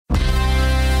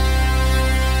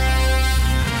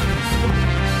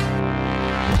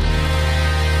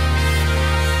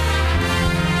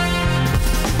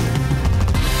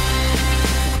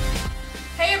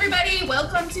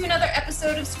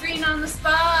on the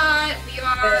spot. We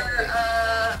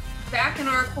are back in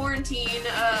our quarantine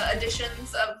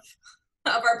editions of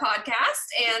our podcast,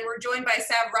 and we're joined by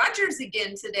Sav Rogers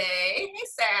again today. Hey,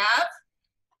 Sav.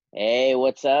 Hey,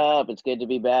 what's up? It's good to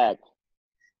be back.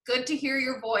 Good to hear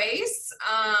your voice.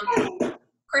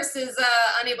 Chris is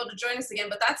unable to join us again,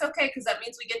 but that's okay because that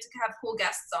means we get to have cool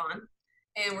guests on,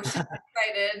 and we're super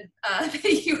excited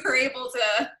that you were able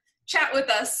to chat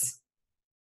with us.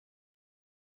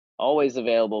 Always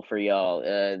available for y'all.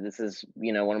 This is,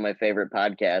 one of my favorite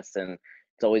podcasts, and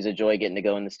it's always a joy getting to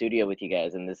go in the studio with you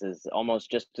guys, and this is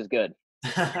almost just as good.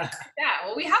 Yeah,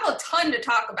 well, we have a ton to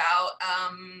talk about,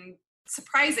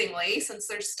 surprisingly, since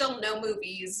there's still new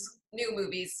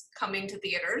movies coming to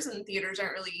theaters, and theaters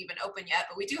aren't really even open yet,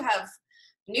 but we do have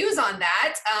news on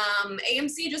that.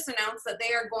 AMC just announced that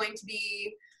they are going to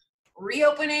be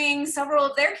reopening several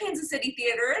of their Kansas City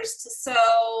theaters. So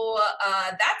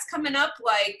that's coming up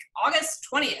like August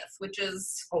 20th, which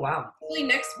is really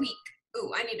next week.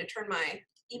 Ooh, I need to turn my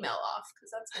email off because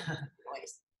that's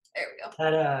noise. There we go.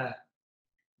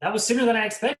 That was sooner than I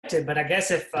expected, but I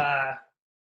guess if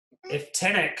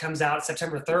Tenet comes out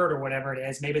September 3rd or whatever it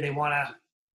is, maybe they want to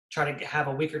try to have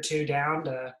a week or two down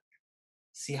to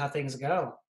see how things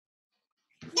go.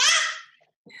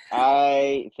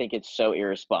 I think it's so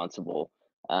irresponsible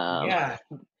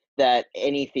that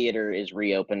any theater is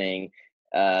reopening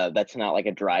that's not like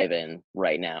a drive-in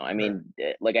right now. I mean,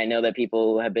 like, I know that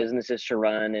people have businesses to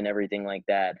run and everything like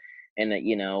that, and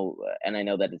and I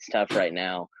know that it's tough right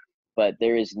now, but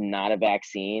there is not a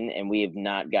vaccine, and we have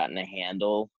not gotten a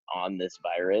handle on this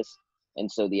virus.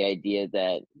 And so the idea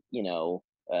that,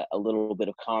 a little bit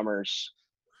of commerce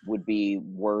would be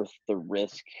worth the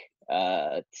risk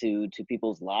to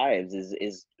people's lives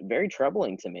is very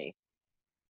troubling to me.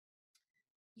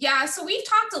 Yeah, so we've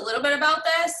talked a little bit about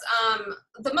this.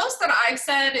 The most that I've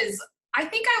said is I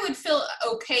think I would feel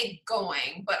okay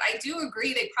going, but I do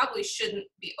agree they probably shouldn't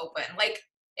be open. Like,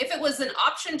 if it was an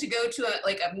option to go to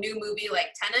a new movie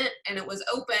like Tenet and it was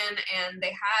open and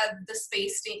they had the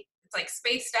space, it's like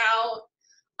spaced out,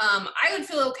 I would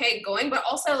feel okay going, but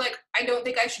also, like, I don't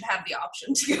think I should have the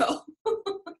option to go.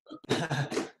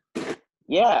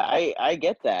 Yeah, I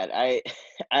get that.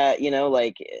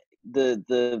 Like,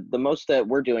 the most that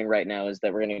we're doing right now is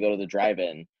that we're going to go to the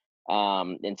drive-in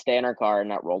and stay in our car and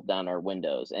not roll down our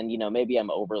windows. And, maybe I'm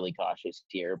overly cautious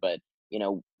here, but,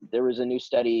 there was a new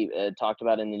study talked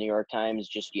about in the New York Times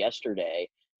just yesterday,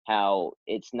 how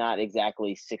it's not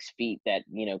exactly 6 feet that,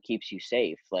 keeps you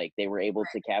safe. Like, they were able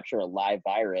to capture a live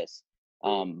virus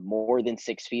more than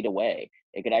 6 feet away.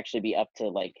 It could actually be up to,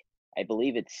 like, I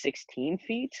believe it's 16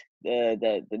 feet,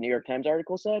 the New York Times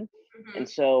article said. Mm-hmm. And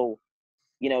so,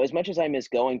 as much as I miss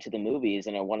going to the movies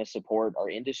and I want to support our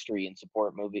industry and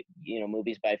support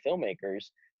movies by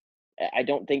filmmakers, I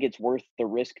don't think it's worth the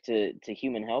risk to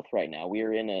human health right now. We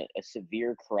are in a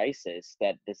severe crisis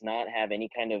that does not have any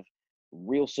kind of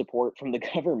real support from the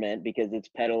government because it's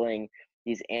peddling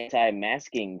these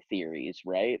anti-masking theories,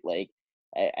 right? Like,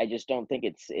 I just don't think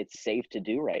it's safe to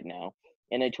do right now.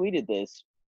 And I tweeted this,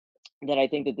 that I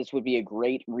think that this would be a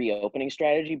great reopening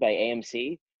strategy by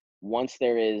AMC once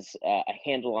there is a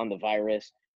handle on the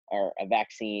virus or a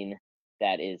vaccine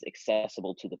that is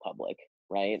accessible to the public,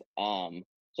 right?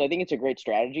 So I think it's a great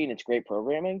strategy and it's great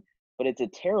programming, but it's a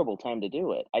terrible time to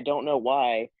do it. I don't know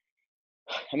why.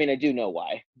 I mean, I do know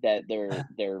why, that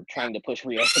they're trying to push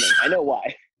reopening. I know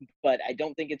why, but I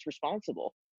don't think it's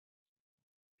responsible.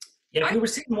 Yeah, if we were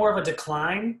seeing more of a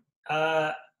decline,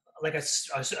 like a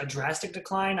drastic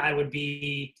decline, I would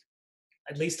be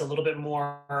at least a little bit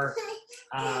more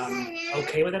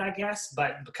okay with it, I guess.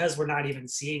 But because we're not even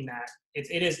seeing that,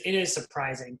 it is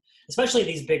surprising, especially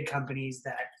these big companies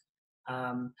that.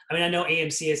 I mean, I know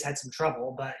AMC has had some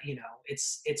trouble, but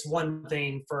it's one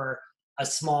thing for a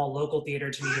small local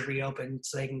theater to need to reopen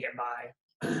so they can get by,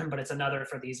 but it's another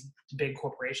for these big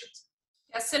corporations.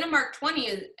 Yeah, Cinemark 20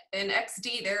 in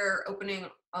XD, they're opening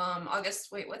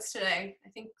August. Wait, what's today? I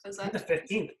think was that the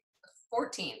 15th.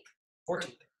 14th,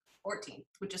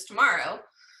 which is tomorrow.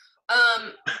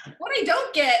 What I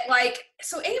don't get, like,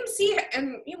 so AMC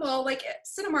and like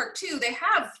Cinemark too, they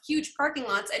have huge parking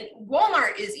lots, and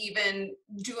Walmart is even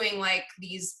doing like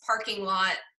these parking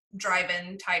lot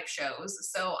drive-in type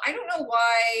shows. So I don't know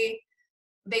why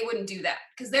they wouldn't do that,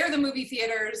 because they're the movie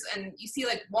theaters, and you see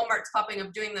like Walmart's popping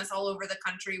up doing this all over the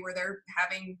country where they're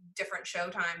having different show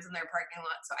times in their parking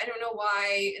lot. So I don't know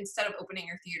why instead of opening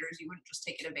your theaters, you wouldn't just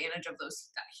take advantage of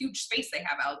that huge space they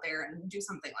have out there and do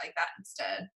something like that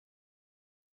instead.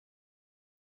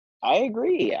 I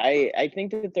agree. I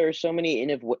think that there are so many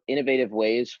innovative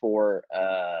ways for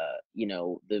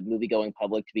the movie going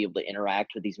public to be able to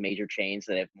interact with these major chains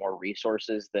that have more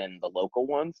resources than the local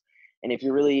ones. And if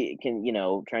you really can,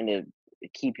 trying to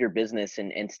keep your business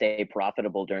and stay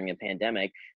profitable during a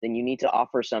pandemic, then you need to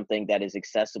offer something that is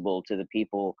accessible to the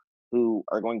people who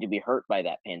are going to be hurt by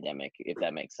that pandemic, if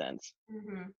that makes sense.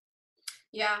 Mm-hmm.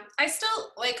 Yeah, I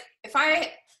still like if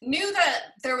I knew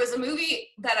that there was a movie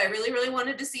that I really, really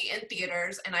wanted to see in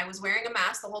theaters and I was wearing a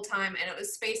mask the whole time and it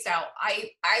was spaced out,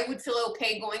 I would feel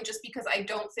okay going just because I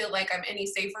don't feel like I'm any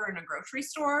safer in a grocery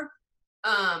store.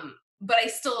 But I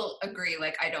still agree,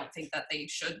 like I don't think that they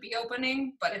should be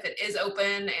opening. But if it is open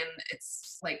and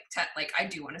it's like like I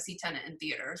do want to see Tenet in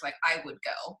theaters, like I would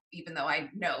go, even though I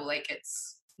know like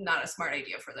it's not a smart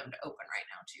idea for them to open right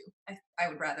now too. I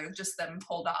would rather just them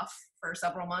hold off for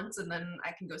several months and then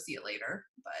I can go see it later.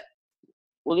 But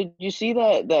Well, did you see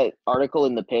that article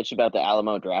in the pitch about the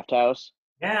Alamo Drafthouse?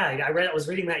 Yeah, I was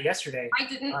reading that yesterday. I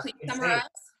didn't. Please Insane.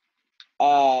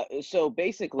 summarize. So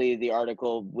basically, the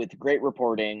article, with great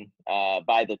reporting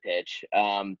by the pitch,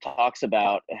 talks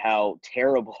about how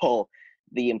terrible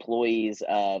the employees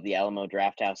of the Alamo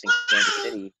Drafthouse in Kansas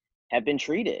City have been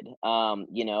treated.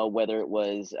 Whether it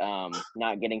was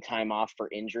not getting time off for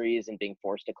injuries and being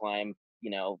forced to climb,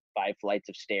 5 flights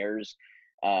of stairs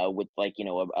with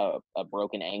a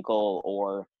broken ankle,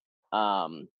 or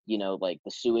like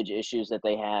the sewage issues that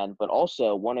they had, but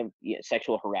also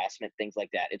sexual harassment, things like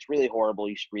that. It's really horrible.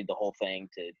 You should read the whole thing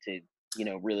to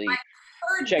really I've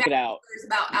heard check it out.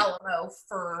 about Alamo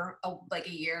for like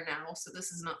a year now, so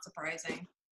this is not surprising.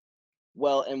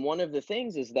 Well, and one of the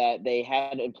things is that they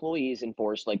had employees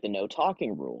enforce like the no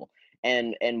talking rule.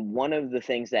 And one of the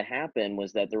things that happened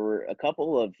was that there were a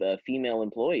couple of female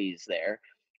employees there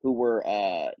who were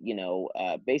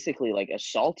basically like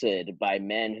assaulted by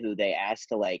men who they asked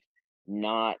to like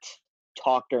not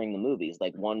talk during the movies.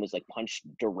 Like one was like punched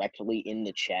directly in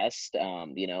the chest.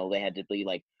 They had to be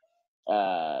like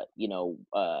had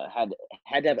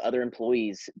to have other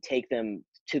employees take them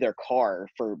to their car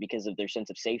because of their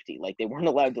sense of safety. Like they weren't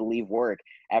allowed to leave work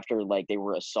after like they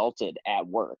were assaulted at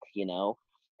work.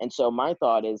 And so my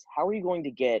thought is, how are you going to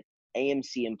get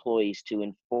AMC employees to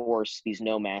enforce these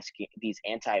these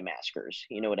anti-maskers?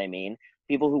 You know what I mean?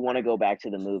 People who want to go back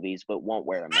to the movies but won't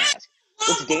wear a mask.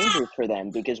 It's dangerous for them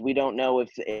because we don't know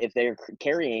if they're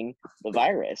carrying the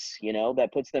virus. That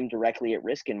puts them directly at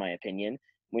risk, in my opinion,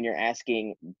 when you're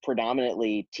asking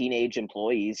predominantly teenage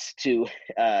employees to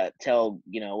tell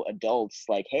adults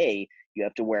like, hey, you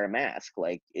have to wear a mask.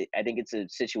 Like I think it's a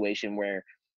situation where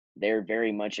they're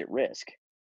very much at risk.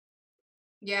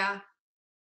 Yeah.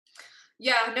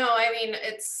 No, I mean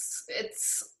it's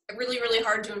really, really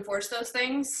hard to enforce those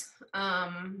things.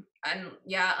 And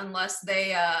yeah, unless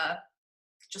they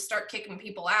just start kicking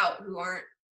people out who aren't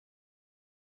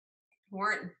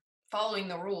following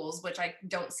the rules, which I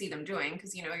don't see them doing,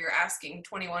 because you're asking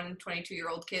 21,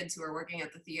 22-year-old kids who are working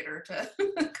at the theater to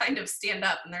kind of stand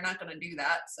up, and they're not going to do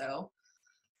that. So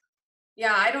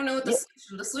yeah, I don't know what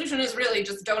the solution is. Really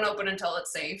just don't open until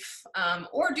it's safe,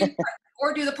 or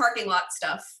do the parking lot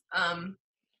stuff.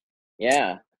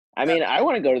 Yeah, I mean, I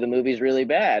want to go to the movies really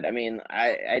bad. I mean,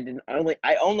 I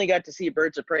only got to see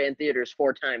Birds of Prey in theaters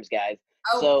 4 times, guys.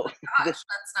 Oh so my gosh,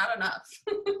 that's not enough.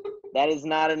 That is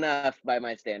not enough by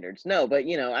my standards. No, but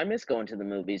I miss going to the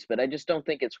movies, but I just don't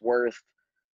think it's worth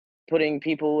putting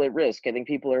people at risk. I think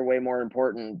people are way more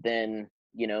important than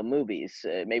movies.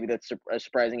 Maybe that's a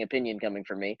surprising opinion coming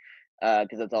from me,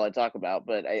 because that's all I talk about.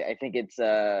 But I think it's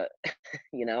I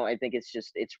think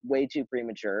it's way too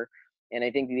premature, and I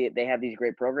think they have these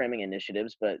great programming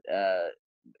initiatives, but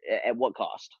at what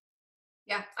cost?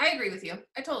 Yeah, I agree with you.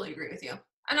 I totally agree with you.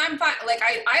 And I'm fine. Like,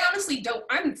 I honestly don't,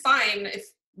 I'm fine if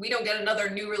we don't get another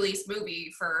new release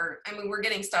movie I mean, we're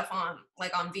getting stuff on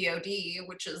VOD,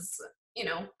 which is,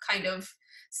 kind of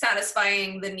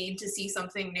satisfying the need to see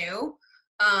something new.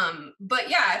 But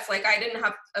yeah, if like I didn't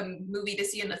have a movie to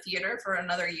see in the theater for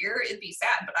another year, it'd be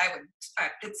sad, but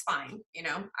it's fine.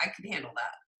 I could handle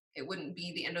that. It wouldn't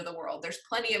be the end of the world. There's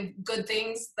plenty of good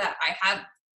things that I have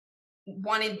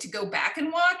wanted to go back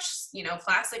and watch,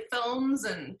 classic films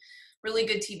and really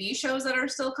good TV shows that are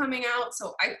still coming out.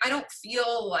 So I don't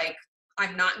feel like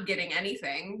I'm not getting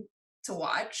anything to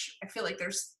watch. I feel like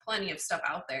there's plenty of stuff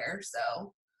out there.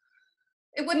 So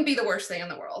it wouldn't be the worst thing in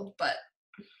the world, but.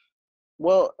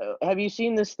 Well, have you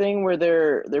seen this thing where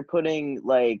they're putting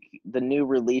like the new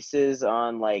releases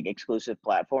on like exclusive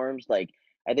platforms? Like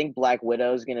I think Black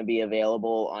Widow is going to be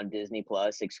available on Disney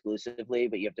Plus exclusively,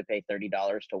 but you have to pay $30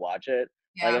 to watch it.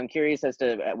 Yeah. Like I'm curious as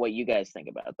to what you guys think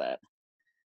about that.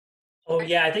 Oh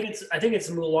yeah, I think it's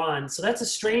Mulan. So that's a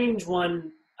strange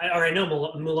one. I know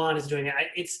Mulan is doing it.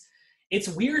 It's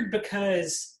weird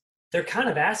because they're kind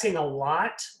of asking a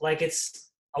lot. Like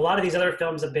it's a lot of these other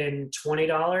films have been $20,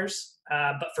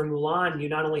 but for Mulan, you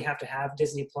not only have to have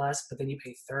Disney Plus, but then you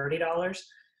pay $30,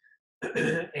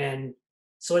 and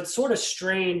so it's sort of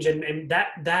strange. And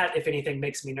that if anything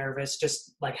makes me nervous.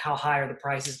 Just like how high are the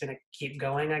prices going to keep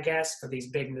going? I guess for these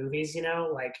big movies,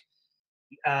 like.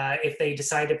 If they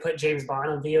decide to put James Bond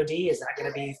on VOD, is that going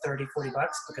to be $30-$40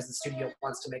 because the studio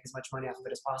wants to make as much money off of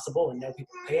it as possible and no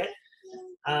people pay it?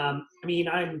 I mean,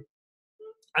 I'm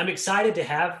excited to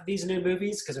have these new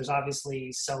movies because there's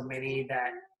obviously so many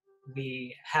that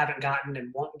we haven't gotten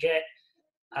and won't get.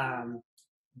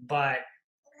 But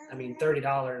I mean,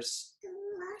 $30 is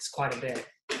quite a bit.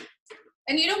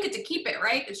 And you don't get to keep it,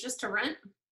 right? It's just to rent?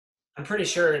 I'm pretty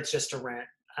sure it's just to rent.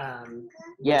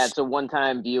 Yeah, it's a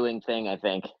one-time viewing thing, I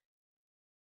think.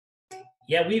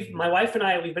 Yeah, my wife and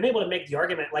I, we've been able to make the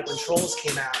argument, like when Trolls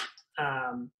came out,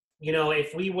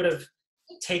 if we would have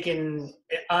taken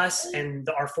us and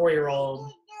our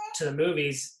 4-year-old to the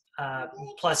movies,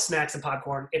 plus snacks and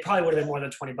popcorn, it probably would have been more than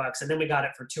 $20. And then we got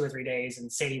it for 2 or 3 days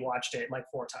and Sadie watched it like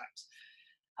 4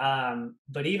 times.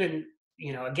 But even,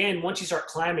 again, once you start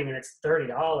climbing and it's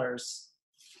 $30,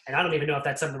 and I don't even know if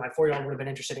that's something my 4-year-old would have been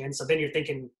interested in. So then you're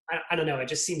thinking, I don't know, it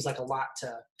just seems like a lot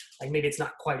to, like maybe it's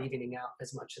not quite evening out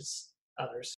as much as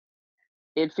others.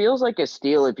 It feels like a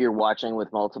steal if you're watching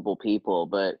with multiple people,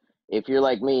 but if you're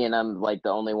like me and I'm like the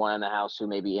only one in the house who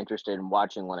may be interested in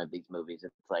watching one of these movies,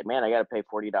 it's like, man, I got to pay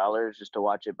 $40 just to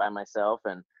watch it by myself,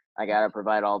 and I got to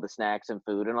provide all the snacks and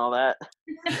food and all that.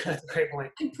 That's a great point.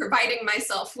 I'm providing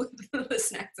myself with the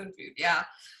snacks and food. Yeah.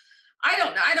 I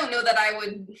don't know that I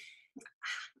would...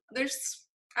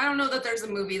 I don't know that there's a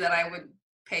movie that I would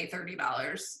pay $30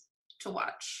 to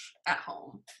watch at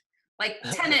home. Like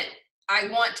Tenet, I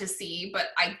want to see,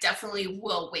 but I definitely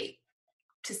will wait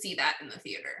to see that in the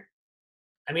theater.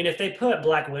 I mean, if they put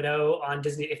Black Widow on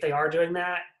Disney, if they are doing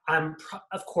that,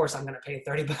 of course I'm going to pay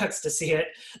 $30 to see it.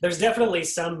 There's definitely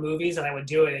some movies that I would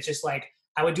do it. It's just like,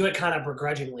 I would do it kind of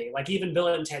begrudgingly. Like even Bill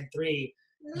and Ted 3,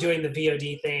 doing the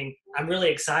VOD thing, I'm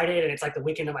really excited, and it's like the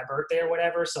weekend of my birthday or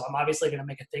whatever, so I'm obviously going to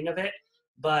make a thing of it,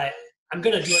 but I'm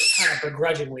going to do it kind of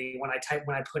begrudgingly when I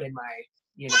put in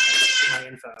my, my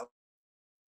info.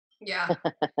 Yeah. It's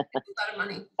a lot of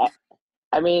money.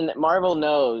 I mean, Marvel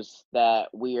knows that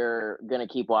we're going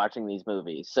to keep watching these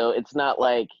movies, so it's not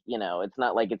like, it's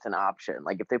not like it's an option.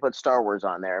 Like if they put Star Wars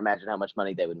on there, imagine how much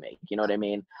money they would make. You know what I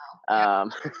mean? Yeah.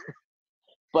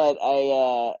 But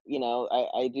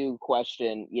I do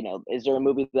question, is there a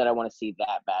movie that I want to see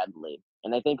that badly?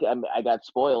 And I think I got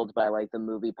spoiled by like the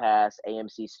Movie Pass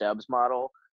AMC Stubs model,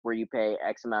 where you pay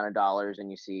X amount of dollars and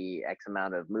you see X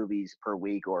amount of movies per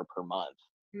week or per month.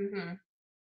 Mm-hmm.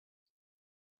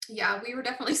 Yeah, we were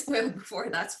definitely spoiled before,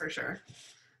 that's for sure.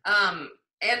 And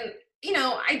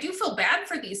I do feel bad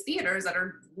for these theaters that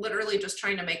are literally just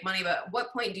trying to make money. But at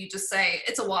what point do you just say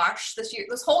it's a wash? This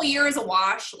whole year is a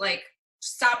wash. Like,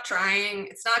 stop trying.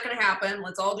 It's not going to happen.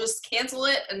 Let's all just cancel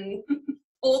it and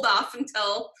hold off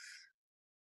until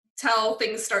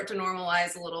things start to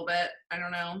normalize a little bit. I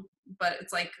don't know. But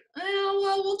it's like,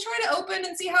 well, we'll try to open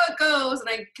and see how it goes. And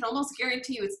I can almost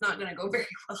guarantee you it's not going to go very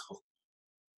well.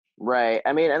 Right.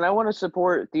 I mean, and I want to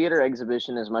support theater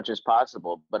exhibition as much as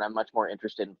possible, but I'm much more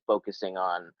interested in focusing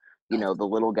on, the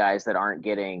little guys that aren't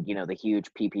getting, the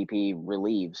huge PPP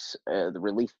reliefs, the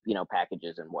relief,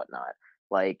 packages and whatnot.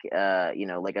 Like,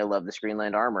 like I love the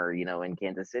Screenland Armor, in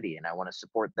Kansas City, and I want to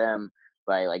support them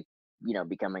by like,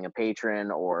 becoming a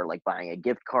patron or like buying a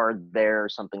gift card there or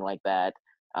something like that,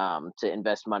 to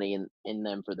invest money in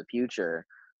them for the future.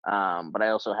 But I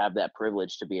also have that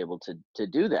privilege to be able to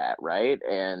do that, right?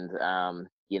 And I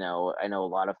know a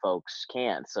lot of folks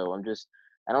can't. So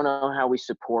I don't know how we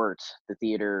support the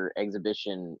theater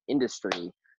exhibition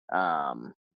industry,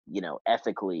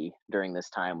 ethically during this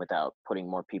time without putting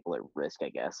more people at risk, I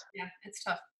guess. Yeah, it's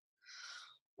tough.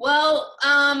 Well,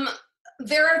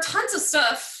 there are tons of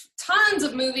stuff, tons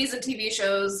of movies and TV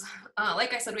shows.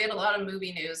 Like I said, we had a lot of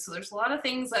movie news, so there's a lot of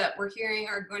things that we're hearing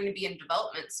are going to be in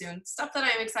development soon. Stuff that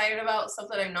I'm excited about, stuff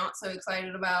that I'm not so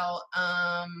excited about.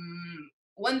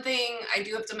 One thing I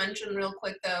do have to mention real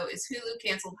quick, though, is Hulu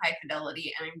canceled High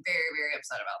Fidelity, and I'm very, very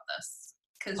upset about this.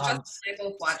 Because Justin and I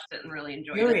both watched it and really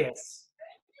enjoyed it.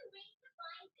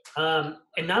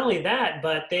 And not only that,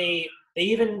 but they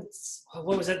even,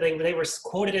 what was it? They were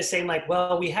quoted as saying like,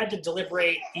 well, we had to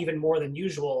deliberate even more than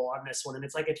usual on this one. And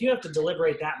it's like, if you have to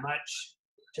deliberate that much,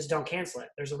 just don't cancel it.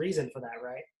 There's a reason for that,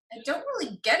 right? I don't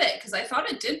really get it because I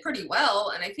thought it did pretty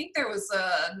well, and I think there was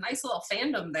a nice little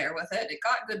fandom there with it. It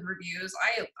got good reviews.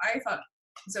 I thought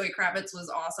Zoe Kravitz was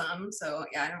awesome. So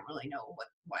yeah, I don't really know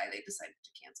why they decided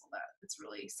to cancel that. It's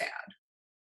really sad.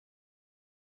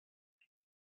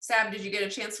 Sab, did you get a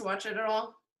chance to watch it at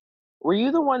all? Were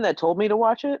you the one that told me to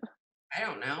watch it? I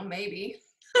don't know, maybe.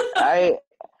 I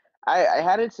I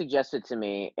had it suggested to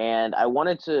me, and I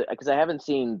wanted to because I haven't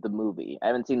seen the movie. I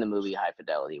haven't seen the movie High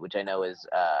Fidelity, which I know is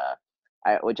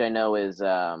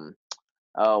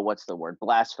oh, what's the word?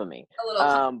 Blasphemy. A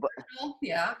little But controversial,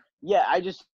 yeah. yeah, I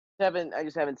just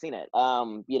haven't seen it.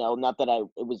 Not that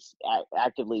it was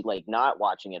actively like not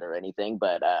watching it or anything,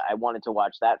 but I wanted to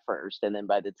watch that first, and then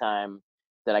by the time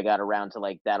that I got around to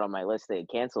like that on my list, they had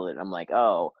canceled it. And I'm like,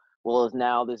 oh, well, is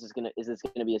this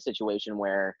gonna be a situation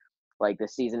where like the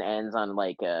season ends on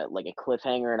like a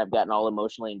cliffhanger, and I've gotten all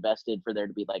emotionally invested for there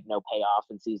to be like no payoff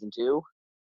in season two?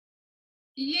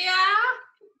 Yeah,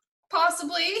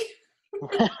 possibly.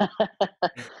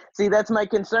 See, that's my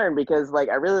concern because like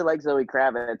I really like Zoe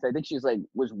Kravitz. I think she's like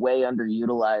was way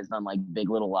underutilized on like Big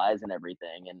Little Lies and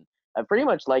everything, and I've pretty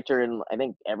much liked her in I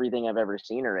think everything I've ever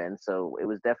seen her in. So it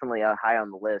was definitely high on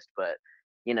the list. But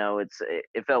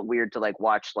it felt weird to like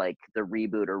watch like the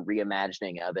reboot or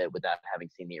reimagining of it without having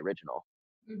seen the original.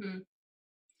 Hmm.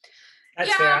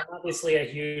 That's fair.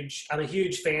 Yeah, I'm a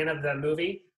huge fan of the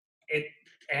movie. It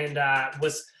and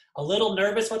was a little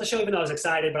nervous about the show, even though I was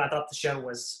excited. But I thought the show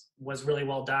was really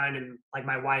well done, and like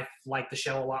my wife liked the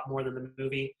show a lot more than the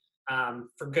movie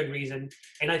for good reason.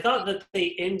 And I thought that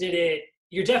they ended it.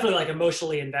 You're definitely like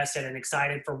emotionally invested and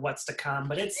excited for what's to come,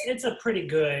 but it's a pretty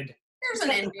good. there's It's an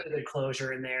got some ending. pretty good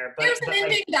closure in there. There's an But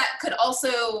ending like, that could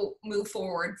also move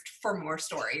forward for more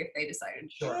story if they decided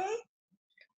to. sure.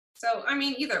 So I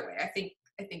mean, either way, I think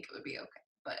it would be okay.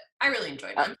 But I really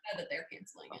enjoyed it. I'm sad that they're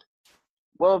canceling it.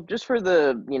 Well, just for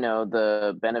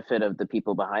the benefit of the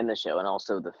people behind the show and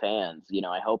also the fans,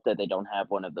 I hope that they don't have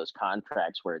one of those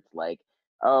contracts where it's like,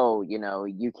 oh,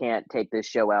 you can't take this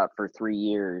show out for 3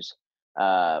 years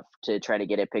to try to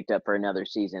get it picked up for another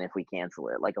season if we cancel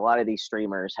it. Like a lot of these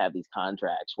streamers have these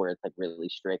contracts where it's like really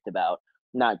strict about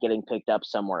not getting picked up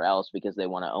somewhere else because they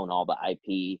want to own all the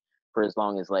IP for as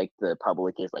long as like the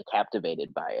public is like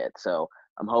captivated by it. So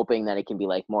I'm hoping that it can be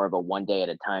like more of a one day at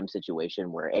a time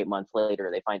situation where 8 months later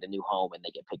they find a new home and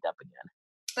they get picked up again.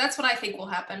 That's what I think will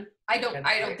happen. I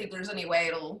don't think there's any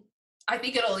way I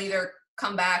think it'll either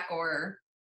come back or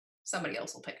somebody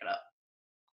else will pick it up.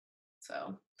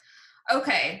 So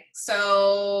okay,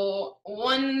 so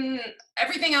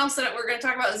everything else that we're going to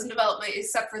talk about is in development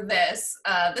except for this.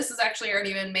 This has actually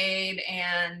already been made,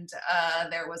 and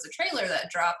there was a trailer that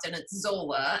dropped, and it's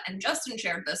Zola. And Justin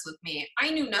shared this with me. I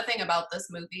knew nothing about this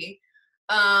movie,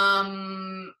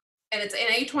 and it's in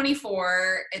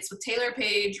A24. It's with Taylor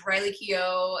Page, Riley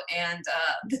Keough, and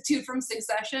the dude from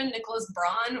Succession, Nicholas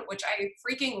Braun, which I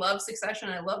freaking love Succession.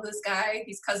 I love this guy.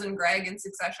 He's cousin Greg in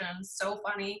Succession. So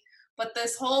funny. But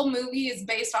this whole movie is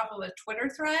based off of a Twitter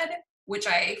thread, which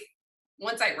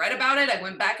once I read about it, I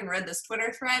went back and read this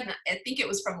Twitter thread. And I think it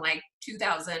was from like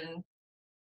 2000,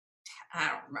 I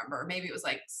don't remember. Maybe it was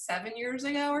like 7 years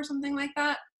ago or something like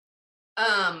that.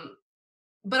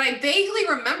 But I vaguely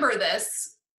remember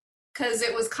this because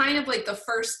it was kind of like the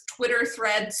first Twitter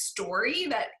thread story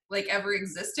that like ever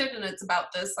existed. And it's about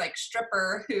this like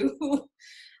stripper who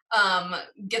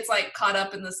gets like caught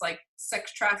up in this like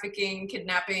sex trafficking,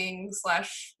 kidnapping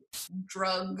 /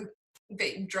 drug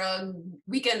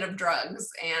weekend of drugs,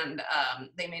 and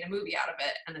they made a movie out of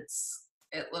it, and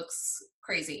it looks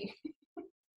crazy.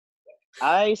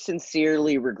 I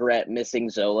sincerely regret missing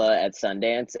Zola at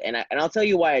Sundance, and I'll tell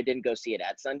you why I didn't go see it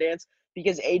at Sundance,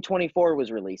 because A24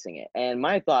 was releasing it, and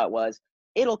my thought was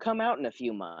it'll come out in a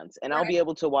few months, and I'll Right. be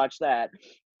able to watch that.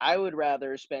 I would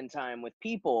rather spend time with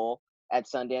people at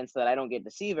Sundance that I don't get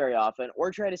to see very often,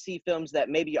 or try to see films that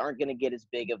maybe aren't going to get as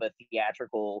big of a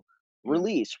theatrical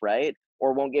release, right?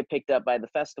 Or won't get picked up by the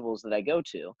festivals that I go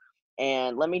to.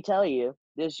 And let me tell you,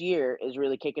 this year is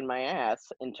really kicking my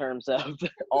ass in terms of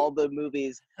all the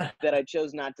movies that I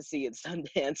chose not to see at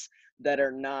Sundance that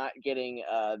are not getting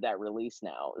that release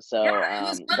now. So, Yeah, it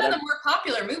was one but of the I'm more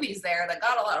popular movies there that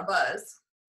got a lot of buzz.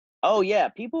 Oh yeah,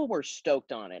 people were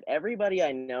stoked on it. Everybody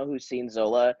I know who's seen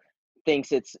Zola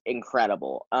thinks it's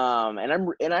incredible. And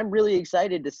I'm really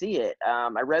excited to see it.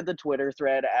 I read the Twitter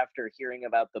thread after hearing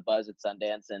about the buzz at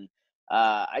Sundance, and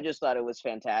I just thought it was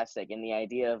fantastic. And the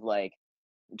idea of like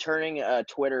turning a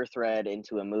Twitter thread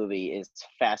into a movie is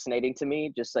fascinating to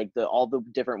me. Just like all the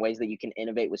different ways that you can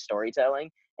innovate with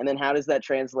storytelling, and then how does that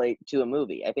translate to a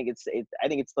movie? I think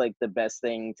it's like the best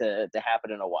thing to happen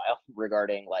in a while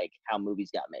regarding like how movies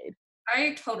got made.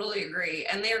 I totally agree.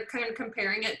 And they're kind of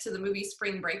comparing it to the movie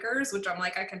Spring Breakers, which I'm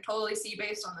like, I can totally see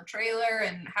based on the trailer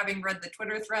and having read the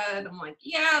Twitter thread. I'm like,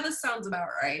 yeah, this sounds about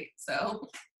right. So,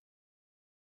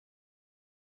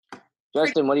 pretty,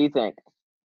 Justin, what do you think?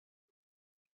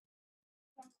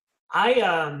 I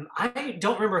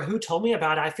don't remember who told me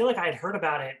about it. I feel like I had heard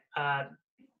about it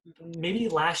maybe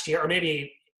last year, or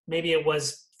maybe it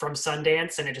was from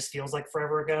Sundance, and it just feels like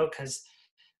forever ago because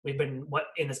we've been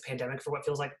in this pandemic for what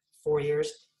feels like 4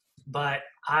 years. But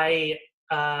I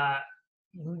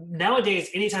nowadays,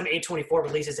 anytime A24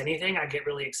 releases anything, I get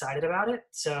really excited about it.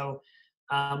 So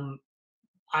um,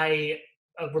 I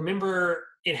remember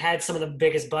it had some of the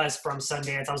biggest buzz from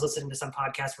Sundance. I was listening to some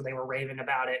podcast where they were raving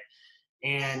about it.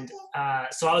 And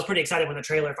so I was pretty excited when the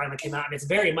trailer finally came out. And it's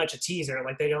very much a teaser.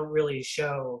 Like, they don't really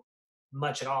show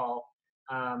much at all.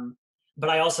 But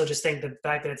I also just think the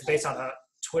fact that it's based on a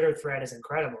Twitter thread is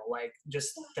incredible. Like,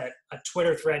 just that a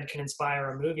Twitter thread can inspire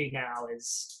a movie now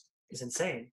is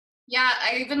insane. yeah,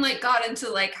 I even like got into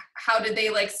like, how did they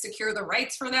like secure the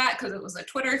rights for that? Because it was a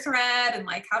Twitter thread, and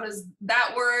like, how does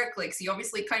that work? Like, so you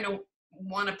obviously kind of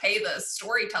want to pay the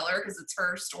storyteller because it's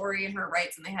her story and her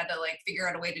rights, and they had to like figure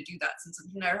out a way to do that since it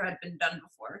never had been done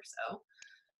before. So,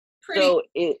 pretty, So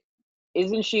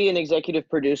isn't she an executive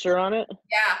producer on it?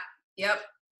 yeah, yep,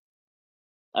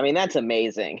 I mean, that's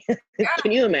amazing. yeah.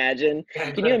 Can you imagine?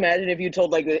 Yeah, Can you imagine if you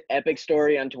told like the epic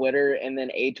story on Twitter and then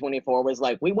A24 was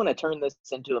like, we want to turn this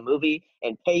into a movie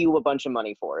and pay you a bunch of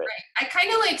money for it? I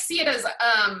kind of like see it as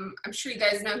I'm sure you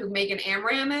guys know who Megan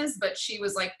Amram is, but she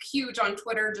was like huge on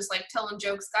Twitter, just like telling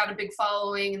jokes, got a big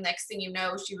following, and next thing you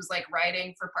know, she was like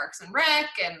writing for Parks and Rec,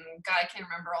 and God, I can't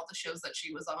remember all the shows that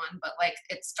she was on, but like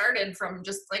it started from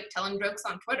just like telling jokes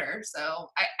on Twitter. So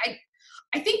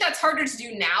I think that's harder to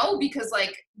do now because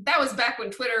like that was back when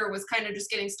Twitter was kind of just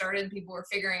getting started and people were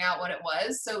figuring out what it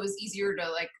was. So it was easier to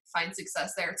like find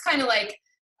success there. It's kind of like,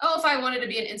 oh, if I wanted to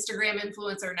be an Instagram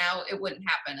influencer now, it wouldn't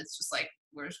happen. It's just like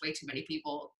there's way too many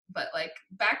people. But like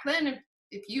back then,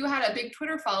 if you had a big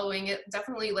Twitter following, it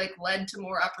definitely like led to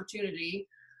more opportunity.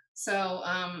 So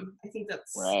I think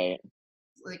that's Right.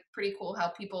 like pretty cool how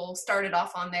people started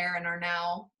off on there and are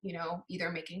now, you know,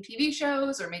 either making TV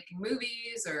shows or making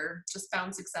movies or just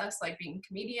found success like being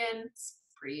comedians. It's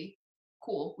pretty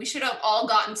cool. We should have all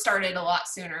gotten started a lot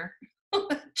sooner on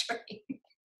that train.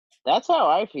 That's how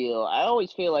I feel. I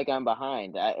always feel like I'm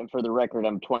behind. And for the record,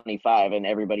 I'm 25, and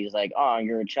everybody's like, "Oh,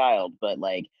 you're a child." But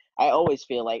like, I always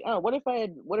feel like, "Oh, what if I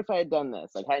had done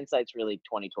this?" Like, hindsight's really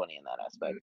 2020 in that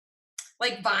aspect.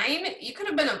 Like Vine, you could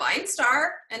have been a Vine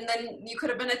star and then you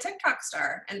could have been a TikTok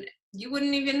star and you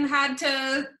wouldn't even had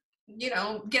to, you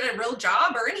know, get a real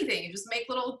job or anything. You just make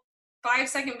little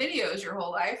 5-second videos your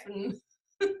whole life and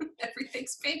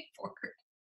everything's paid for.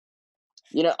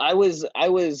 You know, I was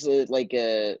like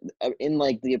in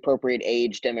like the appropriate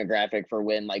age demographic for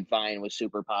when like Vine was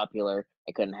super popular.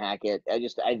 I couldn't hack it.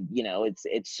 You know,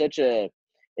 it's such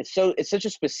a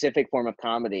specific form of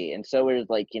comedy, and so is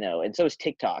like, you know, and so is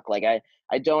TikTok. Like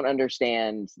I don't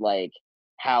understand like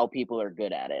how people are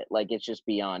good at it. Like, it's just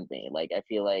beyond me. Like, I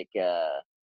feel like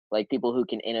people who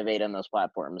can innovate on those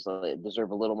platforms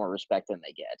deserve a little more respect than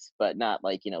they get, but not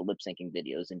like, you know, lip syncing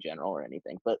videos in general or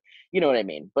anything. But you know what I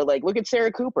mean? But like, look at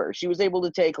Sarah Cooper. She was able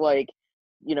to take like,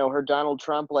 you know, her Donald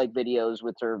Trump like videos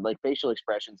with her like facial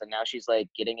expressions, and now she's like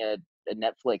getting a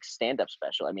Netflix stand-up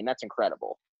special. I mean, that's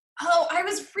incredible. Oh, I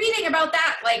was reading about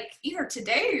that like either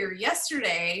today or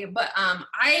yesterday, but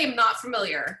I am not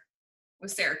familiar with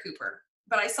Sarah Cooper,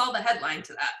 but I saw the headline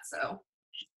to that. So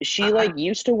She like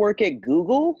used to work at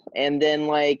Google and then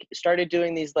like started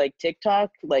doing these like TikTok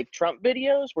like Trump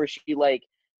videos where she like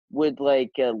would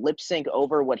like lip sync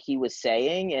over what he was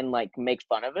saying and like make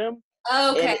fun of him.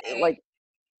 And okay,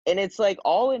 and it's like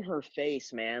all in her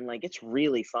face, man. Like, it's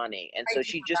really funny. And I so do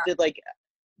she know just that. did like,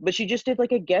 but she just did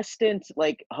like a guest stint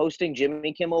like hosting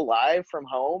Jimmy Kimmel Live from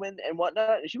home and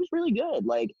whatnot. And she was really good.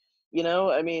 Like, you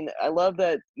know, I mean, I love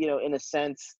that, you know, in a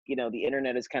sense, you know, the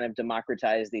internet has kind of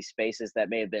democratized these spaces that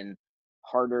may have been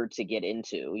harder to get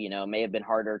into, you know, may have been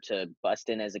harder to bust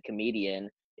in as a comedian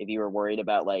if you were worried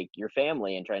about like your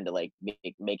family and trying to like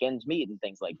make ends meet and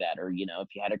things like that, or, you know, if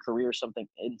you had a career something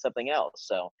in something else.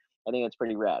 So I think it's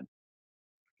pretty rad.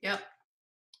 Yep,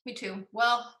 me too.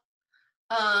 Well,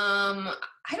 I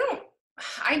don't.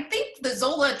 I think the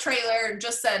Zola trailer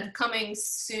just said coming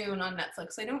soon on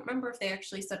Netflix. I don't remember if they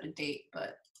actually set a date,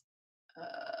 but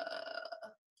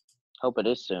Hope it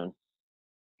is soon.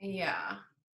 yeah,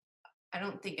 I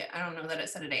don't know that it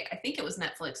set a date. I think it was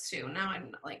Netflix too. Now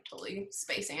I'm like totally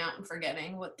spacing out and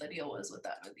forgetting what the deal was with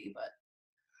that movie, but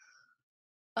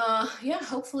Yeah,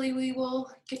 hopefully we will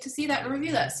get to see that and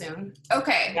review that soon.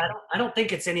 Okay. Yeah, I don't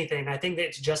think it's anything. I think that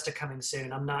it's just a coming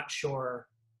soon. I'm not sure.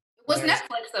 It was There's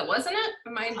Netflix though, wasn't it?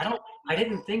 I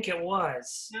didn't think it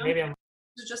was. No? Maybe I'm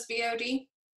Is it just VOD?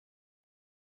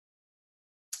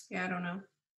 Yeah, I don't know.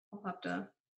 I'll have to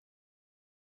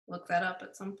look that up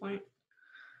at some point.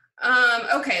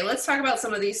 Okay, let's talk about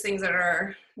some of these things that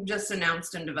are just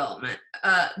announced in development.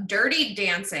 Dirty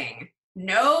Dancing.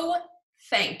 No,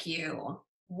 thank you.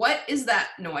 What is that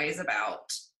noise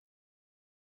about?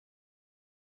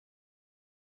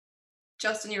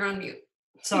 Justin, you're on mute.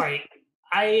 sorry.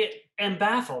 I am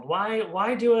baffled.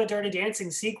 Why do a Dirty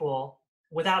Dancing sequel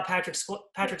without Patrick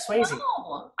Swayze?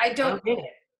 No, I I don't. don't get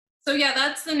it. So yeah,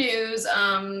 that's the news.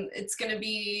 It's going to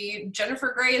be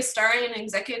Jennifer Grey is starring and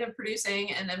executive producing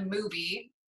in a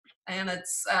movie, and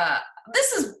it's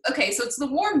this is okay. So it's the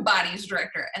Warm Bodies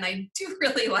director, and I do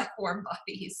really like Warm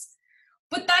Bodies,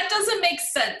 but that doesn't make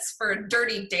sense for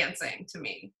Dirty Dancing to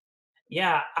me.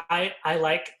 Yeah, I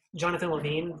like Jonathan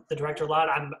Levine, the director, a lot.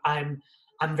 I'm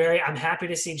happy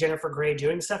to see Jennifer Grey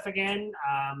doing stuff again.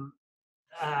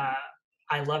 Uh,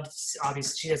 I loved,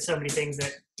 obviously she did so many things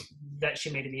that she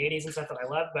made in the '80s and stuff that I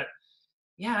love. But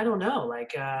yeah, I don't know,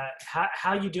 like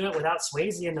how you do it without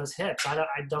Swayze and those hips. I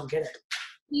don't get it.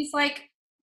 He's like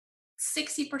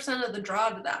 60% of the draw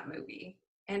to that movie,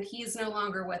 and he's no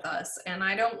longer with us. And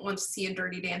I don't want to see a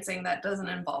Dirty Dancing that doesn't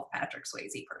involve Patrick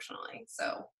Swayze personally.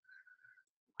 So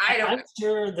I'm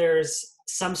sure there's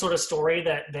some sort of story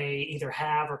that they either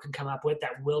have or can come up with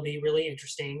that will be really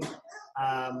interesting.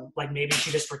 Like maybe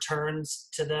she just returns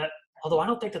to although I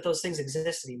don't think that those things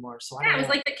exist anymore. So I don't Yeah, it know.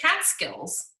 was like the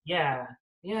Catskills. Yeah,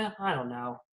 I don't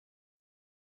know.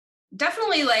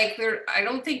 Definitely, like I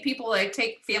don't think people like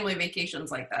take family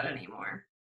vacations like that anymore.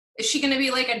 Is she going to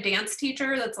be like a dance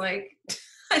teacher that's like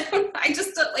I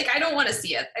just like I don't want to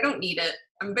see it. I don't need it.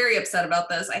 I'm very upset about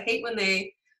this. I hate when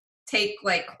they take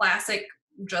like classic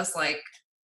just like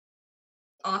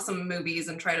awesome movies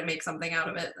and try to make something out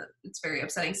of it. It's very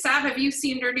upsetting. Sav, have you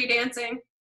seen Dirty Dancing?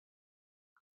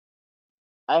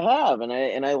 I have, and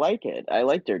I like it. I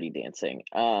like Dirty Dancing.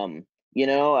 You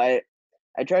know, I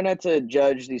try not to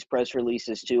judge these press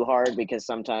releases too hard because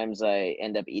sometimes I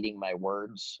end up eating my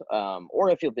words,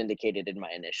 or I feel vindicated in my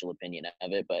initial opinion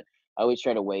of it. But I always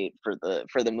try to wait for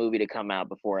the movie to come out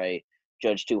before I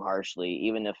judge too harshly.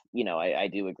 Even if I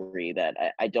do agree that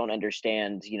I don't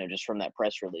understand just from that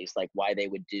press release like why they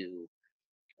would do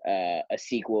a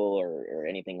sequel or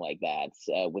anything like that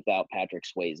without Patrick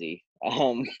Swayze.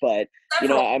 But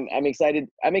Several. I'm excited.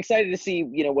 I'm excited to see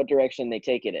what direction they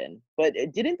take it in. But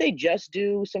didn't they just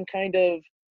do some kind of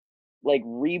like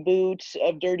reboot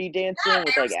of Dirty Dancing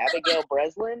with like Abigail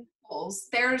Breslin?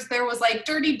 There was like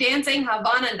Dirty Dancing,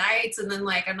 Havana Nights, and then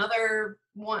like another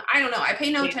one. I don't know. I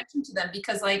pay no attention to them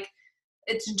because like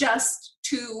it's just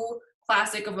too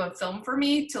classic of a film for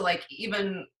me to like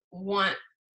even want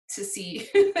to see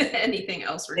anything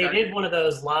else. They did one of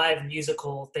those live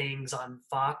musical things on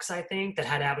Fox, I think, that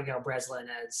had Abigail Breslin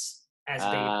as baby.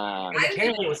 And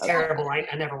apparently it was terrible. I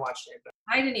never watched it. But.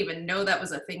 I didn't even know that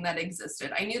was a thing that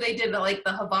existed. I knew they did like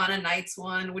the Havana Nights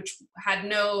one, which had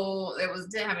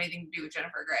didn't have anything to do with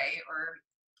Jennifer Grey or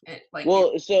like.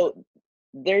 Well, so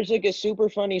there's like a super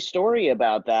funny story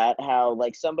about that. How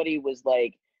like somebody was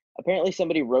like, apparently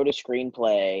somebody wrote a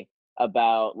screenplay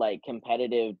about like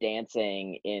competitive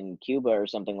dancing in Cuba or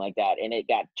something like that, and it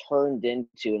got turned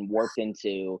into and warped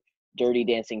into Dirty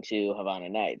Dancing 2 Havana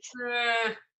Nights.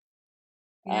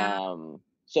 Yeah.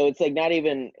 So it's like not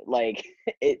even like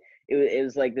it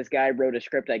was like this guy wrote a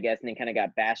script, I guess, and then kind of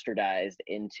got bastardized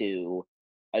into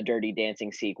a Dirty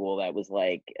Dancing sequel that was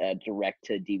like a direct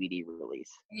to DVD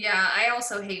release. Yeah, I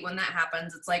also hate when that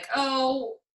happens. It's like,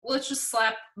 oh, let's just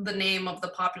slap the name of the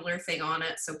popular thing on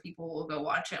it so people will go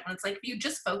watch it. When it's like, if you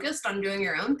just focused on doing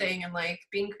your own thing and like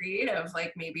being creative,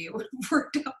 like maybe it would have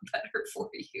worked out better for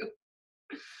you.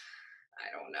 I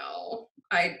don't know.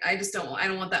 I just don't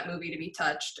want that movie to be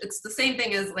touched. It's the same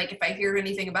thing as like if I hear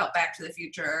anything about Back to the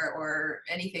Future or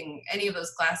any of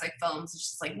those classic films, it's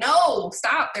just like, no,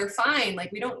 stop, they're fine.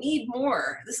 Like we don't need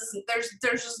more.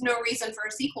 There's just no reason for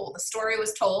a sequel. The story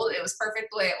was told, it was perfect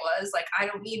the way it was. Like I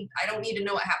don't need to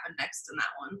know what happened next in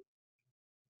that one.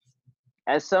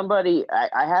 As somebody,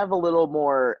 I have a little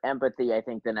more empathy, I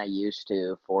think, than I used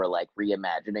to for like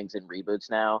reimaginings and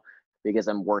reboots now, because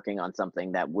I'm working on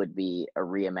something that would be a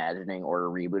reimagining or a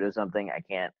reboot of something.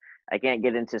 I can't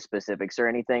get into specifics or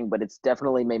anything, but it's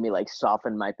definitely made me like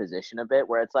soften my position a bit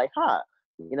where it's like,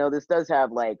 this does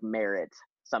have like merit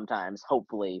sometimes.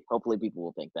 Hopefully people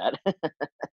will think that.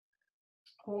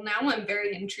 Well, now I'm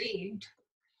very intrigued.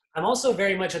 I'm also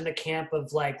very much in the camp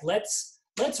of like, let's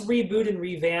let's reboot and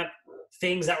revamp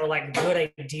things that were like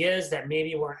good ideas that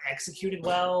maybe weren't executed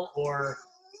well, or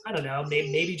I don't know,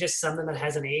 maybe just something that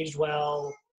hasn't aged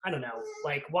well. I don't know,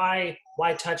 like why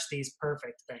touch these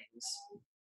perfect things?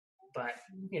 But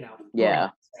Yeah.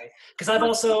 Because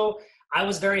I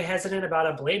was very hesitant about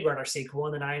a Blade Runner sequel,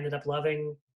 and then I ended up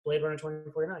loving Blade Runner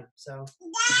 2049. So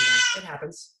it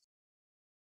happens.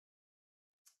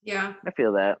 Yeah. I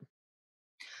feel that.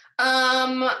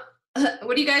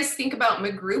 What do you guys think about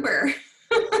MacGruber?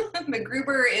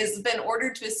 MacGruber has been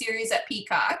ordered to a series at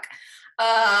Peacock,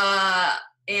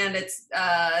 and it's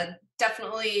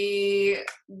definitely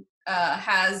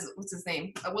has, what's his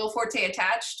name, Will Forte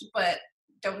attached, but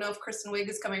don't know if Kristen Wiig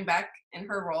is coming back in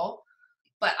her role.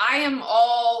 But I am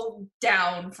all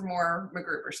down for more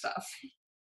MacGruber stuff.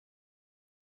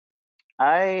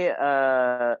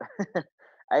 I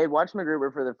I had watched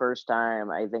MacGruber for the first time,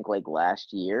 I think, like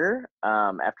last year,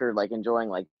 after like enjoying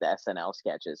like the SNL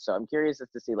sketches. So I'm curious as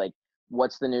to see like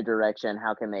what's the new direction,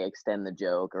 how can they extend the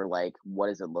joke, or like what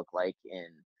does it look like in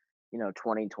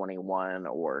 2021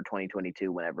 or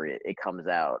 2022 whenever it comes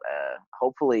out.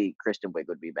 Hopefully Kristen Wiig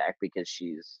would be back because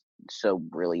she's so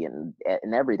brilliant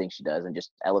in everything she does and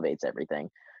just elevates everything.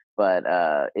 But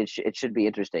it should be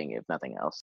interesting if nothing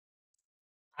else.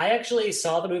 I actually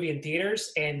saw the movie in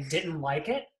theaters and didn't like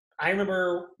it. I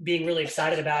remember being really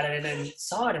excited about it and then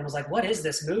saw it and was like, what is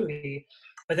this movie?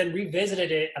 But then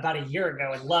revisited it about a year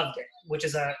ago and loved it, which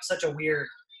is such a weird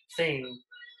thing.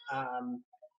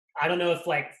 I don't know if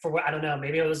I don't know,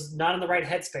 maybe I was not in the right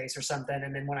headspace or something.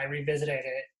 And then when I revisited